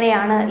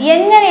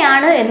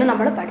എങ്ങനെയാണ് എന്ന്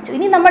നമ്മൾ പഠിച്ചു.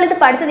 ഇനി നമ്മളിത്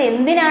പഠിച്ചത്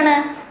എന്തിനാണ്,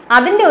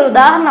 അതിൻ്റെ ഒരു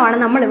ഉദാഹരണമാണ്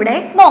നമ്മളിവിടെ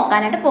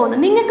നോക്കാനായിട്ട്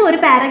പോകുന്നത്. നിങ്ങൾക്ക് ഒരു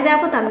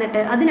പാരഗ്രാഫ്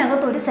തന്നിട്ട്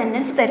അതിനകത്ത് ഒരു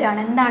സെൻറ്റൻസ്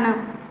തരികയാണ്. എന്താണ്,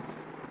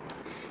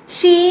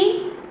 ഷീ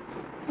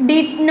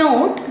ഡിഡ്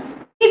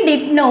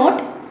നോട്ട്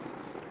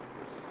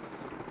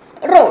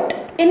റോട്ട്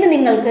എന്ന്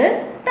നിങ്ങൾക്ക്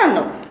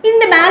തന്നു.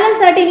 ഇതിൻ്റെ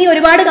ബാലൻസ് ആയിട്ട് ഇനി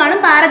ഒരുപാട് കാണും,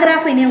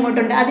 പാരഗ്രാഫ് ഇനി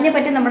അങ്ങോട്ടുണ്ട്,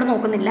 അതിനെപ്പറ്റി നമ്മൾ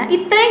നോക്കുന്നില്ല.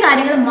 ഇത്രയും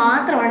കാര്യങ്ങൾ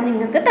മാത്രമാണ്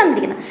നിങ്ങൾക്ക്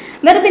തന്നിരിക്കുന്നത്.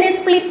 വെർബിനെ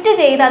സ്പ്ലിറ്റ്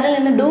ചെയ്ത് അതിൽ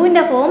നിന്ന്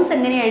ഡൂവിൻ്റെ ഫോംസ്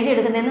എങ്ങനെ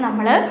എഴുതിയെടുക്കുന്നതെന്ന്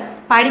നമ്മൾ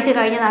പഠിച്ചു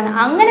കഴിഞ്ഞതാണ്.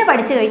 അങ്ങനെ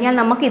പഠിച്ചു കഴിഞ്ഞാൽ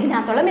നമുക്ക്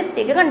ഇതിനകത്തുള്ള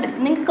മിസ്റ്റേക്ക്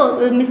കണ്ടെടുക്കും. നിങ്ങൾക്ക്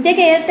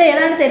മിസ്റ്റേക്ക്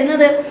ഏതാണ്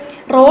തരുന്നത്,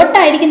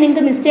 റോട്ടായിരിക്കും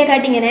നിങ്ങൾക്ക് മിസ്റ്റേക്ക്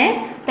ആയിട്ട് ഇങ്ങനെ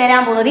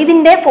തരാൻ പോകുന്നത്.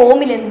 ഇതിൻ്റെ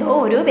ഫോമിൽ എന്തോ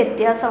ഒരു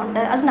വ്യത്യാസമുണ്ട്,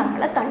 അത്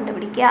നമ്മൾ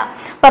കണ്ടുപിടിക്കുക.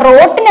 അപ്പം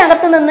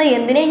റോട്ടിനകത്ത് നിന്ന്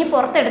എന്തിനെ ഇനി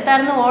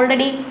പുറത്തെടുത്തായിരുന്നു,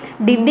 ഓൾറെഡി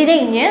ഡിഡിനെ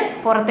ഇഞ്ഞ്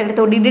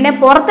പുറത്തെടുത്തു. ഡിഡിനെ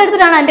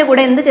പുറത്തെടുത്തിട്ടാണ് അതിൻ്റെ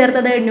കൂടെ എന്ത്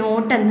ചേർത്തത്,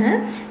 നോട്ടെന്ന്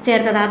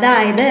ചേർത്തത്.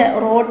 അതായത്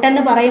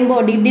റോട്ടെന്ന്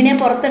പറയുമ്പോൾ ഡിഡിനെ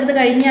പുറത്തെടുത്ത്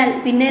കഴിഞ്ഞാൽ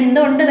പിന്നെ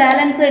എന്തുണ്ട്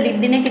ബാലൻസ്,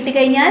 ഡിഡിനെ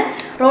കിട്ടിക്കഴിഞ്ഞാൽ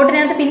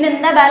റോട്ടിനകത്ത് പിന്നെ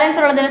എന്താ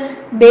ബാലൻസ് ഉള്ളത്,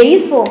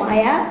 ബേസ്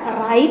ഫോമായ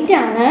റൈറ്റ്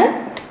ആണ്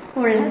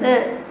ഉള്ളത്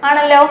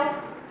ആണല്ലോ.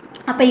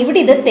 അപ്പം ഇവിടെ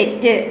ഇത്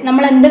തെറ്റ്,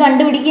 നമ്മൾ എന്ത്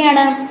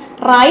കണ്ടുപിടിക്കുകയാണ്,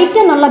 റൈറ്റ്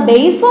എന്നുള്ള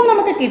ബേസ് ഫോം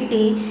നമുക്ക്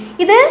കിട്ടി.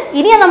 ഇത്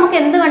ഇനി നമുക്ക്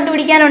എന്ത്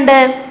കണ്ടുപിടിക്കാനുണ്ട്,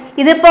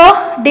 ഇതിപ്പോൾ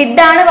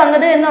ഡിഡാണ്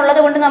വന്നത് എന്നുള്ളത്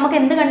കൊണ്ട് നമുക്ക്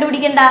എന്ത്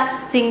കണ്ടുപിടിക്കേണ്ട,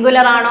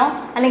 സിംഗുലർ ആണോ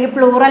അല്ലെങ്കിൽ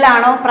പ്ലൂറൽ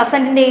ആണോ,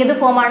 പ്രസൻറ്റിൻ്റെ ഏത്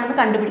ഫോമാണെന്ന്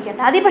കണ്ടുപിടിക്കേണ്ട.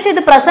 അതിൽ പക്ഷേ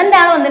ഇത് പ്രസൻ്റ്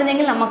ആണ്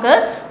വന്നിരുന്നെങ്കിൽ നമുക്ക്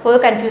ഒരു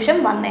കൺഫ്യൂഷൻ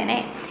വന്നേനെ.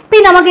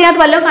 ഇപ്പം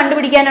നമുക്കിതിനകത്ത് വല്ലതും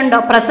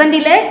കണ്ടുപിടിക്കാനുണ്ടോ,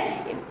 പ്രസൻറ്റിലെ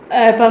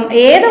ഇപ്പം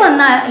ഏത്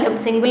വന്നാലും,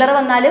 സിംഗുലർ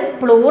വന്നാലും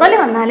പ്ലൂറൽ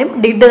വന്നാലും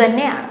ഡിഡ്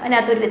തന്നെയാണ്,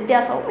 അതിനകത്തൊരു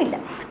വ്യത്യാസവും ഇല്ല.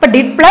 അപ്പം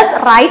ഡിഡ് പ്ലസ്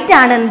റൈറ്റ്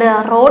ആണ് എന്ത്,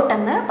 റോട്ട്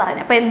എന്ന്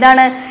പറയുന്നത്. അപ്പം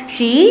എന്താണ്,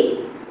 ഷീ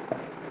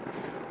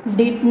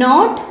ഡിഡ്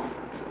നോട്ട്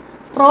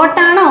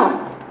റോട്ടാണോ,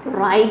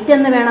 റൈറ്റ്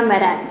എന്ന് വേണം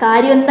വരാൻ.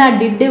 കാര്യം എന്താ,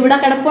 ഡിഡ് ഇവിടെ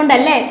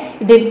കിടപ്പുണ്ടല്ലേ,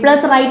 ഡിഡ്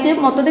പ്ലസ് റൈറ്റ്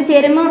മൊത്തത്തിൽ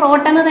ചേരുമ്പോൾ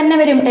റോട്ട് എന്ന് തന്നെ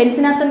വരും.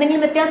 ടെൻസിനകത്ത്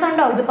എന്തെങ്കിലും വ്യത്യാസം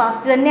ഉണ്ടോ, ഇത്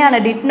പാസ്റ്റ് തന്നെയാണ്.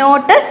 ഡിഡ്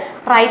നോട്ട്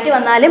റൈറ്റ്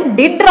വന്നാലും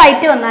ഡിഡ്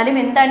റൈറ്റ് വന്നാലും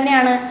എന്ത്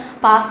തന്നെയാണ്,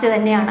 പാസ്റ്റ്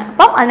തന്നെയാണ്.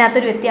 അപ്പം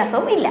അതിനകത്തൊരു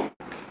വ്യത്യാസവും ഇല്ല.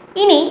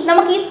 ഇനി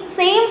നമുക്ക് ഈ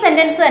സെയിം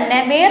സെൻറ്റൻസ് തന്നെ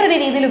വേറൊരു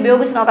രീതിയിൽ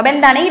ഉപയോഗിച്ച് നോക്കാം.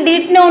 എന്താണ്, ഈ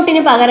ഡിഡ്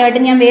നോട്ടിന് പകരമായിട്ട്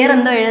ഞാൻ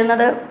വേറെന്തോ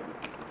എഴുതുന്നത്,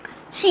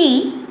 ഷീ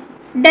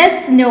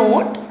ഡസ്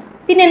നോട്ട്,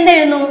 പിന്നെ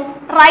എന്തെഴുതുന്നു,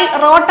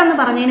 റോട്ട് എന്ന്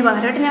പറഞ്ഞതിന്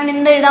പകരമായിട്ട് ഞാൻ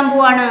എന്ത് എഴുതാൻ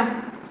പോവാണ്,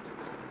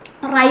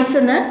 റൈറ്റ്സ്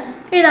എന്ന്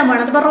എഴുതാൻ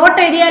പോകണം. അപ്പോൾ റോട്ട്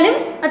എഴുതിയാലും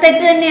അത്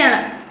തെറ്റ് തന്നെയാണ്.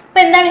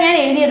 അപ്പോൾ എന്താണ് ഞാൻ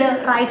എഴുതിയത്,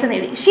 റൈറ്റ്സ് എന്ന്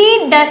എഴുതി. ഷീ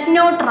ഡസ്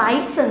നോട്ട്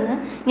റൈറ്റ്സ് എന്ന്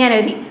ഞാൻ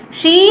എഴുതി.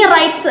 ഷീ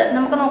റൈറ്റ്സ്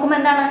നമുക്ക് നോക്കുമ്പോൾ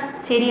എന്താണ്,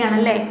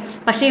 ശരിയാണല്ലേ.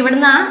 പക്ഷേ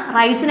ഇവിടുന്ന് ആ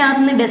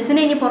റൈറ്റ്സിനകത്ത് നിന്ന്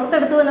ഡസ്സിനെ ഇനി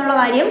പുറത്തെടുത്തു എന്നുള്ള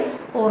കാര്യം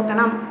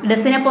ഓർക്കണം.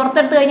 ഡസ്സിനെ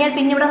പുറത്തെടുത്ത് കഴിഞ്ഞാൽ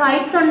പിന്നെ ഇവിടെ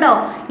റൈറ്റ്സ് ഉണ്ടോ,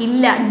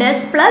 ഇല്ല.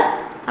 ഡസ് പ്ലസ്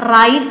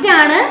റൈറ്റ്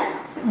ആണ്,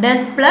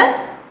 ഡസ് പ്ലസ്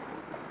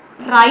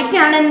റൈറ്റ്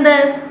ആണ് എന്ത്,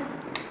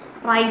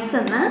 റൈറ്റ്സ്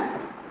എന്ന്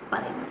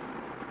പറയുന്നത്.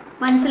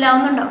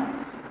 മനസ്സിലാവുന്നുണ്ടോ?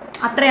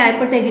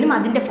 അത്രയായപ്പോഴത്തേക്കിനും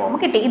അതിൻ്റെ ഫോം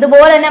കിട്ടി.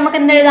 ഇതുപോലെ തന്നെ നമുക്ക്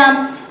എന്തെഴുതാം?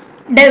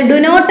 ഡു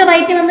നോട്ട്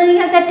റൈറ്റ് വന്നു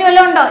കഴിഞ്ഞാൽ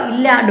തെറ്റുമല്ലോ ഉണ്ടോ?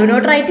 ഇല്ല, do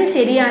not right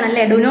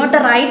ശരിയാണല്ലേ. Do not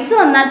rights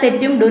വന്നാൽ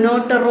തെറ്റും, ഡു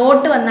നോട്ട്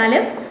റോട്ട് വന്നാൽ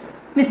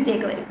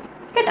മിസ്റ്റേക്ക് വരും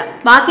കേട്ടോ.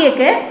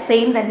 ബാക്കിയൊക്കെ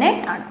സെയിം തന്നെ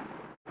ആണ്.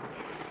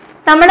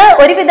 നമ്മൾ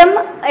ഒരുവിധം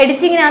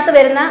എഡിറ്റിങ്ങിനകത്ത്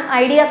വരുന്ന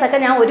ഐഡിയാസ് ഒക്കെ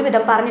ഞാൻ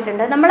ഒരുവിധം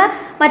പറഞ്ഞിട്ടുണ്ട്. നമ്മൾ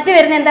മറ്റ്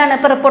വരുന്ന എന്താണ്,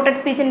 ഇപ്പോൾ റിപ്പോർട്ടഡ്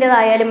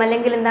സ്പീച്ചിൻ്റെതായാലും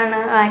അല്ലെങ്കിൽ എന്താണ്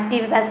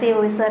ആക്റ്റീവ് പാസീവ്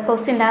വോയിസ്,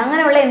 ക്വസ്റ്റ്യൻ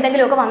അങ്ങനെയുള്ള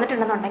എന്തെങ്കിലുമൊക്കെ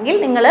വന്നിട്ടുണ്ടെന്നുണ്ടെങ്കിൽ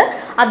നിങ്ങൾ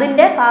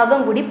അതിൻ്റെ ഭാഗം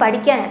കൂടി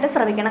പഠിക്കാനായിട്ട്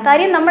ശ്രമിക്കണം.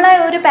 കാര്യം നമ്മളെ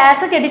ഒരു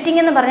പാസേജ്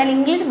എഡിറ്റിംഗ് എന്ന് പറഞ്ഞാൽ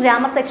ഇംഗ്ലീഷ്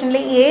ഗ്രാമർ സെക്ഷനിൽ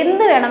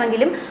എന്ത്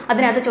വേണമെങ്കിലും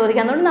അതിനകത്ത്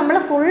ചോദിക്കാം. അതുകൊണ്ട് നമ്മൾ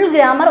ഫുൾ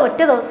ഗ്രാമർ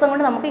ഒറ്റ ദിവസം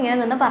കൊണ്ട് നമുക്ക് ഇങ്ങനെ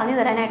നിന്ന് പറഞ്ഞു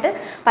തരാനായിട്ട്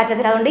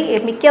പറ്റത്തില്ല. അതുകൊണ്ട്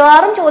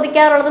മിക്കവാറും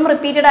ചോദിക്കാറുള്ളതും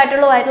റിപ്പീറ്റഡ്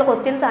ആയിട്ടുള്ള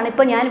ക്വസ്റ്റ്യൻസ് ആണ്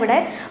ഇപ്പോൾ ഞാനിവിടെ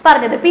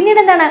പറഞ്ഞത്.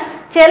 പിന്നീട് എന്താണ്,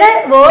 ചില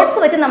വേർഡ്സ്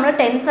വെച്ച് നമ്മൾ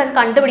ടെൻസ് ഒക്കെ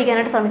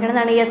കണ്ടുപിടിക്കാനായിട്ട് ശ്രമിക്കണം.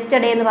 എന്താണ്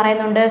യെസ്റ്റർഡേ എന്ന്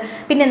പറയുന്നുണ്ട്,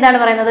 പിന്നെ എന്താണ്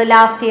പറയുന്നത്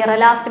ലാസ്റ്റ് ഇയർ,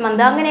 ലാസ്റ്റ്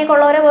മന്ത്, അങ്ങനെയൊക്കെ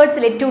ഉള്ള ഓരോ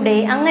വേർഡ്സില്ലേ, ടുഡേ,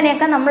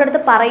 അങ്ങനെയൊക്കെ നമ്മളടുത്ത്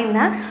പറയുന്ന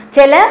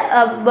ചില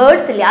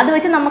വേർഡ്സ് ഇല്ലേ, അത്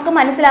വെച്ച് നമുക്ക്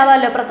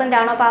മനസ്സിലാവാമല്ലോ പ്രസന്റ്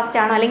ആണോ പാസ്റ്റ്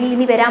ആണോ അല്ലെങ്കിൽ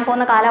ഇനി വരാൻ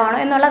പോകുന്ന കാലമാണോ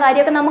എന്നുള്ള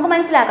കാര്യമൊക്കെ നമുക്ക്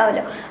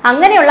മനസ്സിലാക്കാമല്ലോ.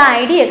 അങ്ങനെയുള്ള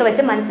ഐഡിയ ഒക്കെ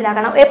വെച്ച്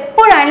മനസ്സിലാക്കണം.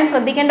 എപ്പോഴായാലും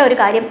ശ്രദ്ധിക്കേണ്ട ഒരു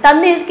കാര്യം,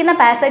 തന്നിരിക്കുന്ന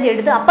പാസേജ്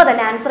എടുത്ത് അപ്പോൾ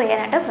തന്നെ ആൻസർ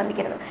ചെയ്യാനായിട്ട്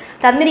ശ്രമിക്കരുത്.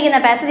 തന്നിരിക്കുന്ന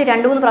പാസേജ്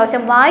 2-3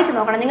 പ്രാവശ്യം വായിച്ച്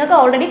നോക്കണം. നിങ്ങൾക്ക്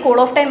ഓൾറെഡി കൂൾ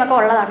ഓഫ് ടൈം ഒക്കെ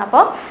ഉള്ളതാണ്.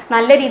 അപ്പോൾ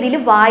നല്ല രീതിയിൽ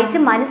വായിച്ച്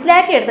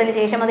മനസ്സിലാക്കി എടുത്തതിന്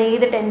ശേഷം അത്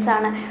ഏത്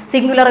ടെൻസാണ്,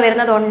 സിംഗുലർ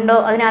വരുന്നതുണ്ടോ,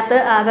 അതിനകത്ത്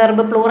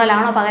വെർബ്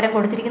പ്ലൂറലാണോ പകരം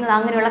കൊടുത്തിരിക്കുന്നത്,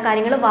 അങ്ങനെയുള്ള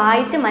കാര്യങ്ങൾ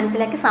വായിച്ച്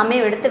മനസ്സിലാക്കി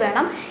സമയമെടുത്ത്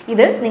വേണം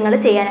ഇത് നിങ്ങൾ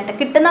ചെയ്യാനായിട്ട്.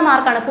 കിട്ടുന്ന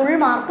മാർക്കാണ്, ഫുൾ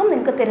മാർക്കും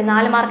നിങ്ങൾക്ക് തരും.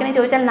 4 മാർക്കിന്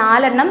ചോദിച്ചാൽ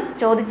 4 എണ്ണം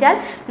ചോദിച്ചാൽ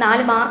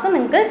 4 മാർക്കും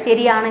നിങ്ങൾക്ക്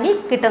ശരിയാണെങ്കിൽ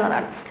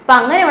കിട്ടുന്നതാണ്. അപ്പോൾ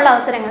അങ്ങനെയുള്ള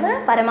അവസരങ്ങൾ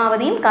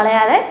പരമാവധിയും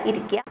കളയാതെ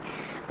ഇരിക്കുക.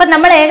 അപ്പം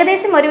നമ്മൾ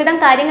ഏകദേശം ഒരുവിധം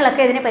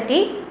കാര്യങ്ങളൊക്കെ ഇതിനെപ്പറ്റി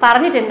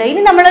പറഞ്ഞിട്ടുണ്ട്.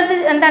 ഇനി നമ്മളത്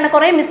എന്താണ്,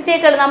 കുറേ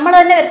മിസ്റ്റേക്കുകൾ നമ്മൾ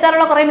തന്നെ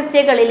വരുത്താറുള്ള കുറേ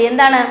മിസ്റ്റേക്കുകളില്ലേ,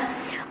 എന്താണ്,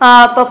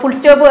 ഇപ്പോൾ ഫുൾ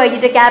സ്റ്റോപ്പ്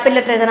കഴിഞ്ഞിട്ട് ക്യാപിറ്റൽ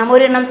ലെറ്റർ എഴുതണം,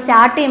 ഒരെണ്ണം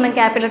സ്റ്റാർട്ട് ചെയ്യുമ്പോൾ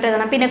ക്യാപിറ്റൽ ലെറ്റർ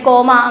എഴുതണം, പിന്നെ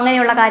കോമ,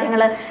 അങ്ങനെയുള്ള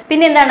കാര്യങ്ങൾ.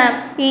 പിന്നെ എന്താണ്,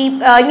 ഈ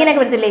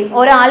ഇങ്ങനെയൊക്കെ വരത്തില്ലേ,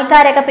 ഓരോ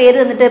ആൾക്കാരൊക്കെ പേര്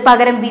തന്നിട്ട്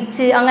പകരം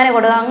വിച്ച് അങ്ങനെ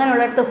കൊടുക്കുക,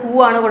 അങ്ങനെയുള്ളിടത്ത് ഹൂ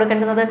ആണ്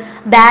കൊടുക്കേണ്ടത്.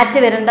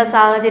 ദാറ്റ് വരേണ്ട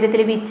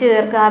സാഹചര്യത്തിൽ വിച്ച്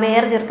ചേർക്കുക,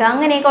 വേറെ ചേർക്കുക,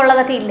 അങ്ങനെയൊക്കെ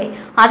ഉള്ളതൊക്കെ ഇല്ലേ,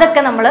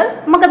 അതൊക്കെ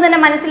നമുക്ക് തന്നെ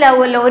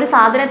മനസ്സിലാവുമല്ലോ. ഒരു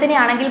സാധനത്തിനെ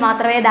ആണെങ്കിൽ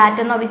മാത്രമേ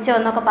ദാറ്റ് എന്നോ വിച്ചോ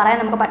എന്നൊക്കെ പറയാൻ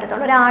നമുക്ക്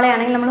പറ്റത്തുള്ളൂ. ഒരാളെ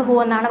ആണെങ്കിൽ നമ്മൾ ഹൂ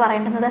എന്നാണ്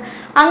പറയേണ്ടത്.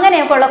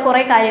 അങ്ങനെയൊക്കെ ഉള്ള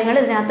കുറേ കാര്യങ്ങൾ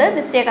ഇതിനകത്ത്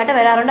മിസ്റ്റേക്കായിട്ട്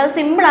വരാറുണ്ട്. അത്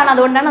സിമ്പിളാണ്,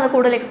 അതുകൊണ്ടാണ് അത്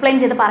കൂടുതൽ എക്സ്പ്ലെയിൻ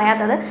ചെയ്ത്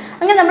പറയാത്തത്.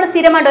 അങ്ങനെ നമ്മൾ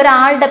സ്ഥിരമായിട്ട്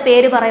ഒരാളുടെ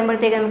പേര്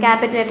പറയുമ്പോഴത്തേക്കും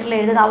ക്യാപിറ്റൽ ലെറ്ററിൽ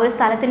എഴുതുക, ഒരു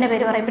സ്ഥലത്തിൻ്റെ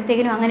പേര്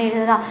പറയുമ്പോഴത്തേക്കിനും അങ്ങനെ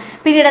എഴുതുക.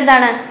 പിന്നീട്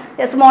എന്താണ്,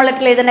 സ്മോൾ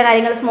ലെറ്ററിൽ എഴുതേണ്ട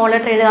കാര്യങ്ങൾ സ്മോൾ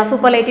ലെറ്റർ എഴുതുക.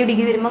 സൂപ്പർലേറ്റീവ്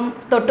ഡിഗ്രി വരുമ്പം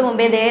തൊട്ട്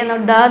മുമ്പേ ദ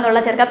എന്നുള്ള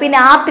ചേർക്കുക. പിന്നെ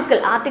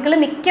ആർട്ടിക്കിൾ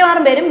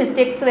മിക്കവാറും പേരും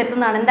മിസ്റ്റേക്സ്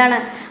വരുന്നതാണ്. എന്താണ്,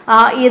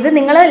 ഇത്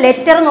നിങ്ങൾ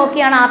ലെറ്റർ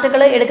നോക്കിയാണ്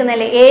ആർട്ടിക്കിൾ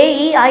എടുക്കുന്നതല്ലേ,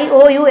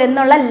 AEIOU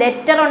എന്നുള്ള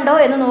ലെറ്റർ ഉണ്ടോ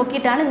എന്ന്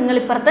നോക്കിയിട്ടാണ് നിങ്ങൾ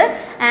ഇപ്പുറത്ത്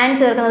ആൻഡ്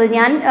ചേർക്കുന്നത്.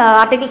 ഞാൻ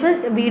ആർട്ടിക്കിൾസ്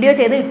വീഡിയോ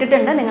ചെയ്ത്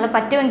ഇട്ടിട്ടുണ്ട്, നിങ്ങൾ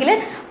പറ്റുമെങ്കിൽ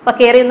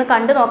കയറി ഒന്ന്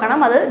കണ്ടു നോക്കണം.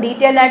 അത്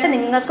ഡീറ്റെയിൽഡ് ആയിട്ട്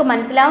നിങ്ങൾക്ക്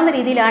മനസ്സിലാവുന്ന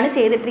രീതിയിലാണ്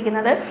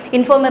ചെയ്തിട്ടിരിക്കുന്നത്.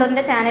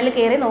 ഇൻഫോമിററിൻ്റെ ചാനലിൽ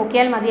കയറി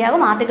നോക്കിയാൽ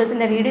മതിയാകും,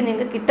 ആർട്ടിക്കിൾസിൻ്റെ വീഡിയോ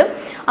നിങ്ങൾക്ക് കിട്ടും.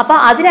 അപ്പോൾ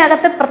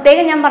അതിനകത്ത്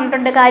പ്രത്യേകം ഞാൻ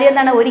പറഞ്ഞിട്ടുണ്ട്. കാര്യം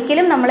എന്താണ്,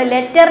 ഒരിക്കലും നമ്മൾ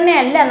ലെറ്ററിനെ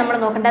അല്ല നമ്മൾ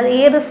നോക്കേണ്ടത്,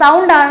 ഏത്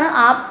സൗണ്ടാണ്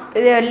ആ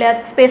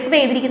സ്പെസിഫൈ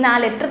ചെയ്തിരിക്കുന്ന ആ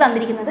ലെറ്റർ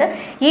തന്നിരിക്കുന്നത്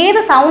ഏത്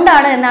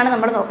സൗണ്ടാണ് എന്നാണ്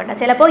നമ്മൾ നോക്കേണ്ടത്.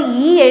 ചിലപ്പോൾ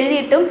ഈ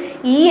എഴുതിയിട്ടും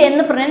ഈ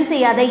എന്ന് പ്രൊനൗൺസ്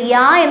ചെയ്യാതെ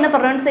യാ എന്ന്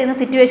പ്രൊനൗൺസ് ചെയ്യുന്ന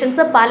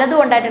സിറ്റുവേഷൻസ് പലതും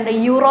ഉണ്ടായിട്ടുണ്ട്.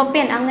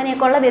 യൂറോപ്യൻ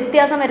അങ്ങനെയൊക്കെ ഉള്ള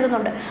വ്യത്യാസം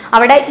വരുന്നുണ്ട്.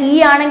 അവിടെ ഈ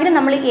ആണെങ്കിലും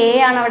നമ്മൾ എ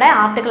ആണ് അവിടെ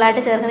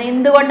ആർട്ടിക്കിളായിട്ട് ചേർക്കുന്നത്.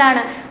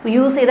 എന്തുകൊണ്ടാണ്,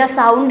 യൂസ് ചെയ്ത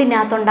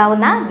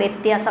സൗണ്ടിനകത്തുണ്ടാവുന്ന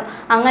വ്യത്യാസം.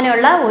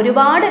 അങ്ങനെയുള്ള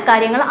ഒരുപാട്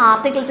കാര്യങ്ങൾ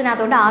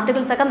ആർട്ടിക്കിൾസിനകത്തുണ്ട്.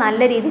 ആർട്ടിക്കിൾസൊക്കെ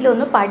നല്ല രീതിയിൽ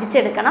ഒന്ന്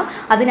പഠിച്ചെടുക്കണം.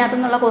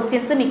 അതിനകത്തുനിന്നുള്ള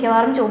ക്വസ്റ്റ്യൻസ്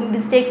മിക്കവാറും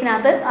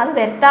മിസ്റ്റേക്സിനകത്ത് അത്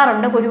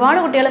വരുത്താറുണ്ട്, ഒരുപാട്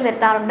കുട്ടികളും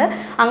വരുത്താറുണ്ട്.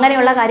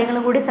 അങ്ങനെയുള്ള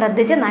കാര്യങ്ങളും കൂടി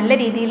ശ്രദ്ധിച്ച് നല്ല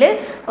രീതിയിൽ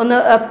ഒന്ന്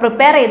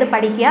പ്രിപ്പയർ ചെയ്ത്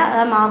പഠിക്കുക.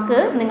 മാർക്ക്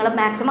നിങ്ങൾ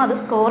മാക്സിമം അത്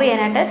സ്കോർ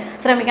ചെയ്യാനായിട്ട്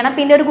ശ്രമിക്കണം.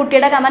 പിന്നെ ഒരു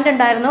കുട്ടിയുടെ കമൻറ്റ്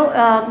ഉണ്ടായിരുന്നു,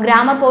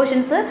 ഗ്രാമർ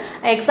പോർഷൻസ്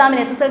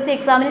എക്സാമിന് SSLC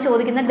എക്സാമിന്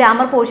ചോദിക്കുന്ന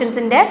ഗ്രാമർ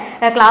പോർഷൻസിൻ്റെ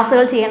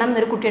ക്ലാസ്സുകൾ ചെയ്യണം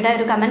എന്നൊരു കുട്ടിയുടെ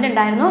ഒരു കമൻറ്റ്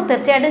ഉണ്ടായിരുന്നു.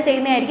 തീർച്ചയായിട്ടും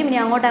ചെയ്യുന്നതായിരിക്കും. ഇനി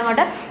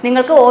അങ്ങോട്ട്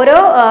നിങ്ങൾക്ക് ഓരോ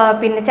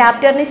പിന്നെ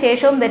ചാപ്റ്ററിന്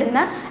ശേഷവും വരുന്ന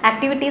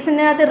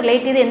ആക്ടിവിറ്റീസിനകത്ത്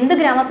റിലേറ്റ് ചെയ്ത് എന്ത്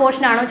ഗ്രാമർ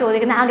പോർഷനാണോ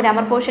ചോദിക്കുന്നത് ആ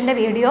ഗ്രാമർ പോർഷൻ്റെ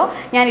വീഡിയോ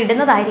ഞാൻ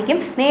ഇടുന്നതായിരിക്കും.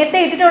 നേരത്തെ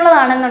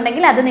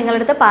ഇട്ടിട്ടുള്ളതാണെന്നുണ്ടെങ്കിൽ അത്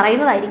നിങ്ങളടുത്ത്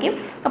പറയുന്നതായിരിക്കും.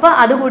 അപ്പോൾ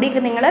അതുകൂടി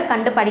നിങ്ങൾ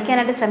കണ്ട്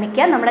പഠിക്കാനായിട്ട്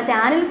ശ്രമിക്കുക. നമ്മുടെ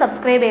ചാനൽ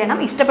സബ്സ്ക്രൈബ് ചെയ്യണം.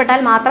 ഇഷ്ടപ്പെട്ടാൽ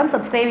മാത്രം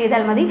സബ്സ്ക്രൈബ്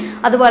ചെയ്താൽ മതി.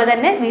 അതുപോലെ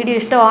തന്നെ വീഡിയോ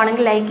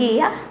ഇഷ്ടമാണെങ്കിൽ ലൈക്ക്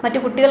ചെയ്യുക. മറ്റു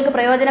കുട്ടികൾക്ക്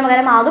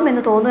പ്രയോജനകരമാകും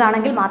എന്ന്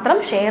തോന്നുകയാണെങ്കിൽ മാത്രം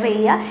ഷെയർ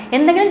ചെയ്യുക.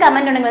 എന്തെങ്കിലും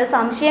കമൻറ്റ് ഉണ്ടെങ്കിൽ,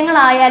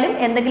 സംശയങ്ങളായാലും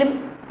എന്തെങ്കിലും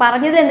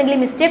പറഞ്ഞത്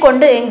എന്തെങ്കിലും മിസ്റ്റേക്ക്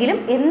ഉണ്ട് എങ്കിലും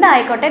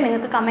എന്തായിക്കോട്ടെ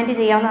നിങ്ങൾക്ക് കമൻറ്റ്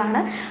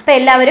ചെയ്യാവുന്നതാണ്. അപ്പോൾ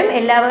എല്ലാവരും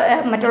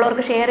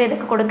മറ്റുള്ളവർക്ക് ഷെയർ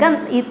ചെയ്തൊക്കെ കൊടുക്കുക.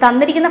 ഈ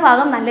തന്നിരിക്കുന്ന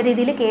ഭാഗം നല്ല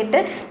രീതിയിൽ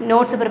കേട്ട്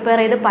നോട്ട്സ്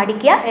പ്രിപ്പയർ ചെയ്ത്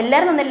പഠിക്കുക.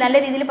 എല്ലാവരും നല്ല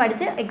രീതിയിൽ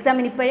പഠിച്ച്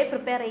എക്സാമിന് ഇപ്പോഴേ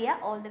പ്രിപ്പയർ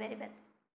ചെയ്യുക. All the very best.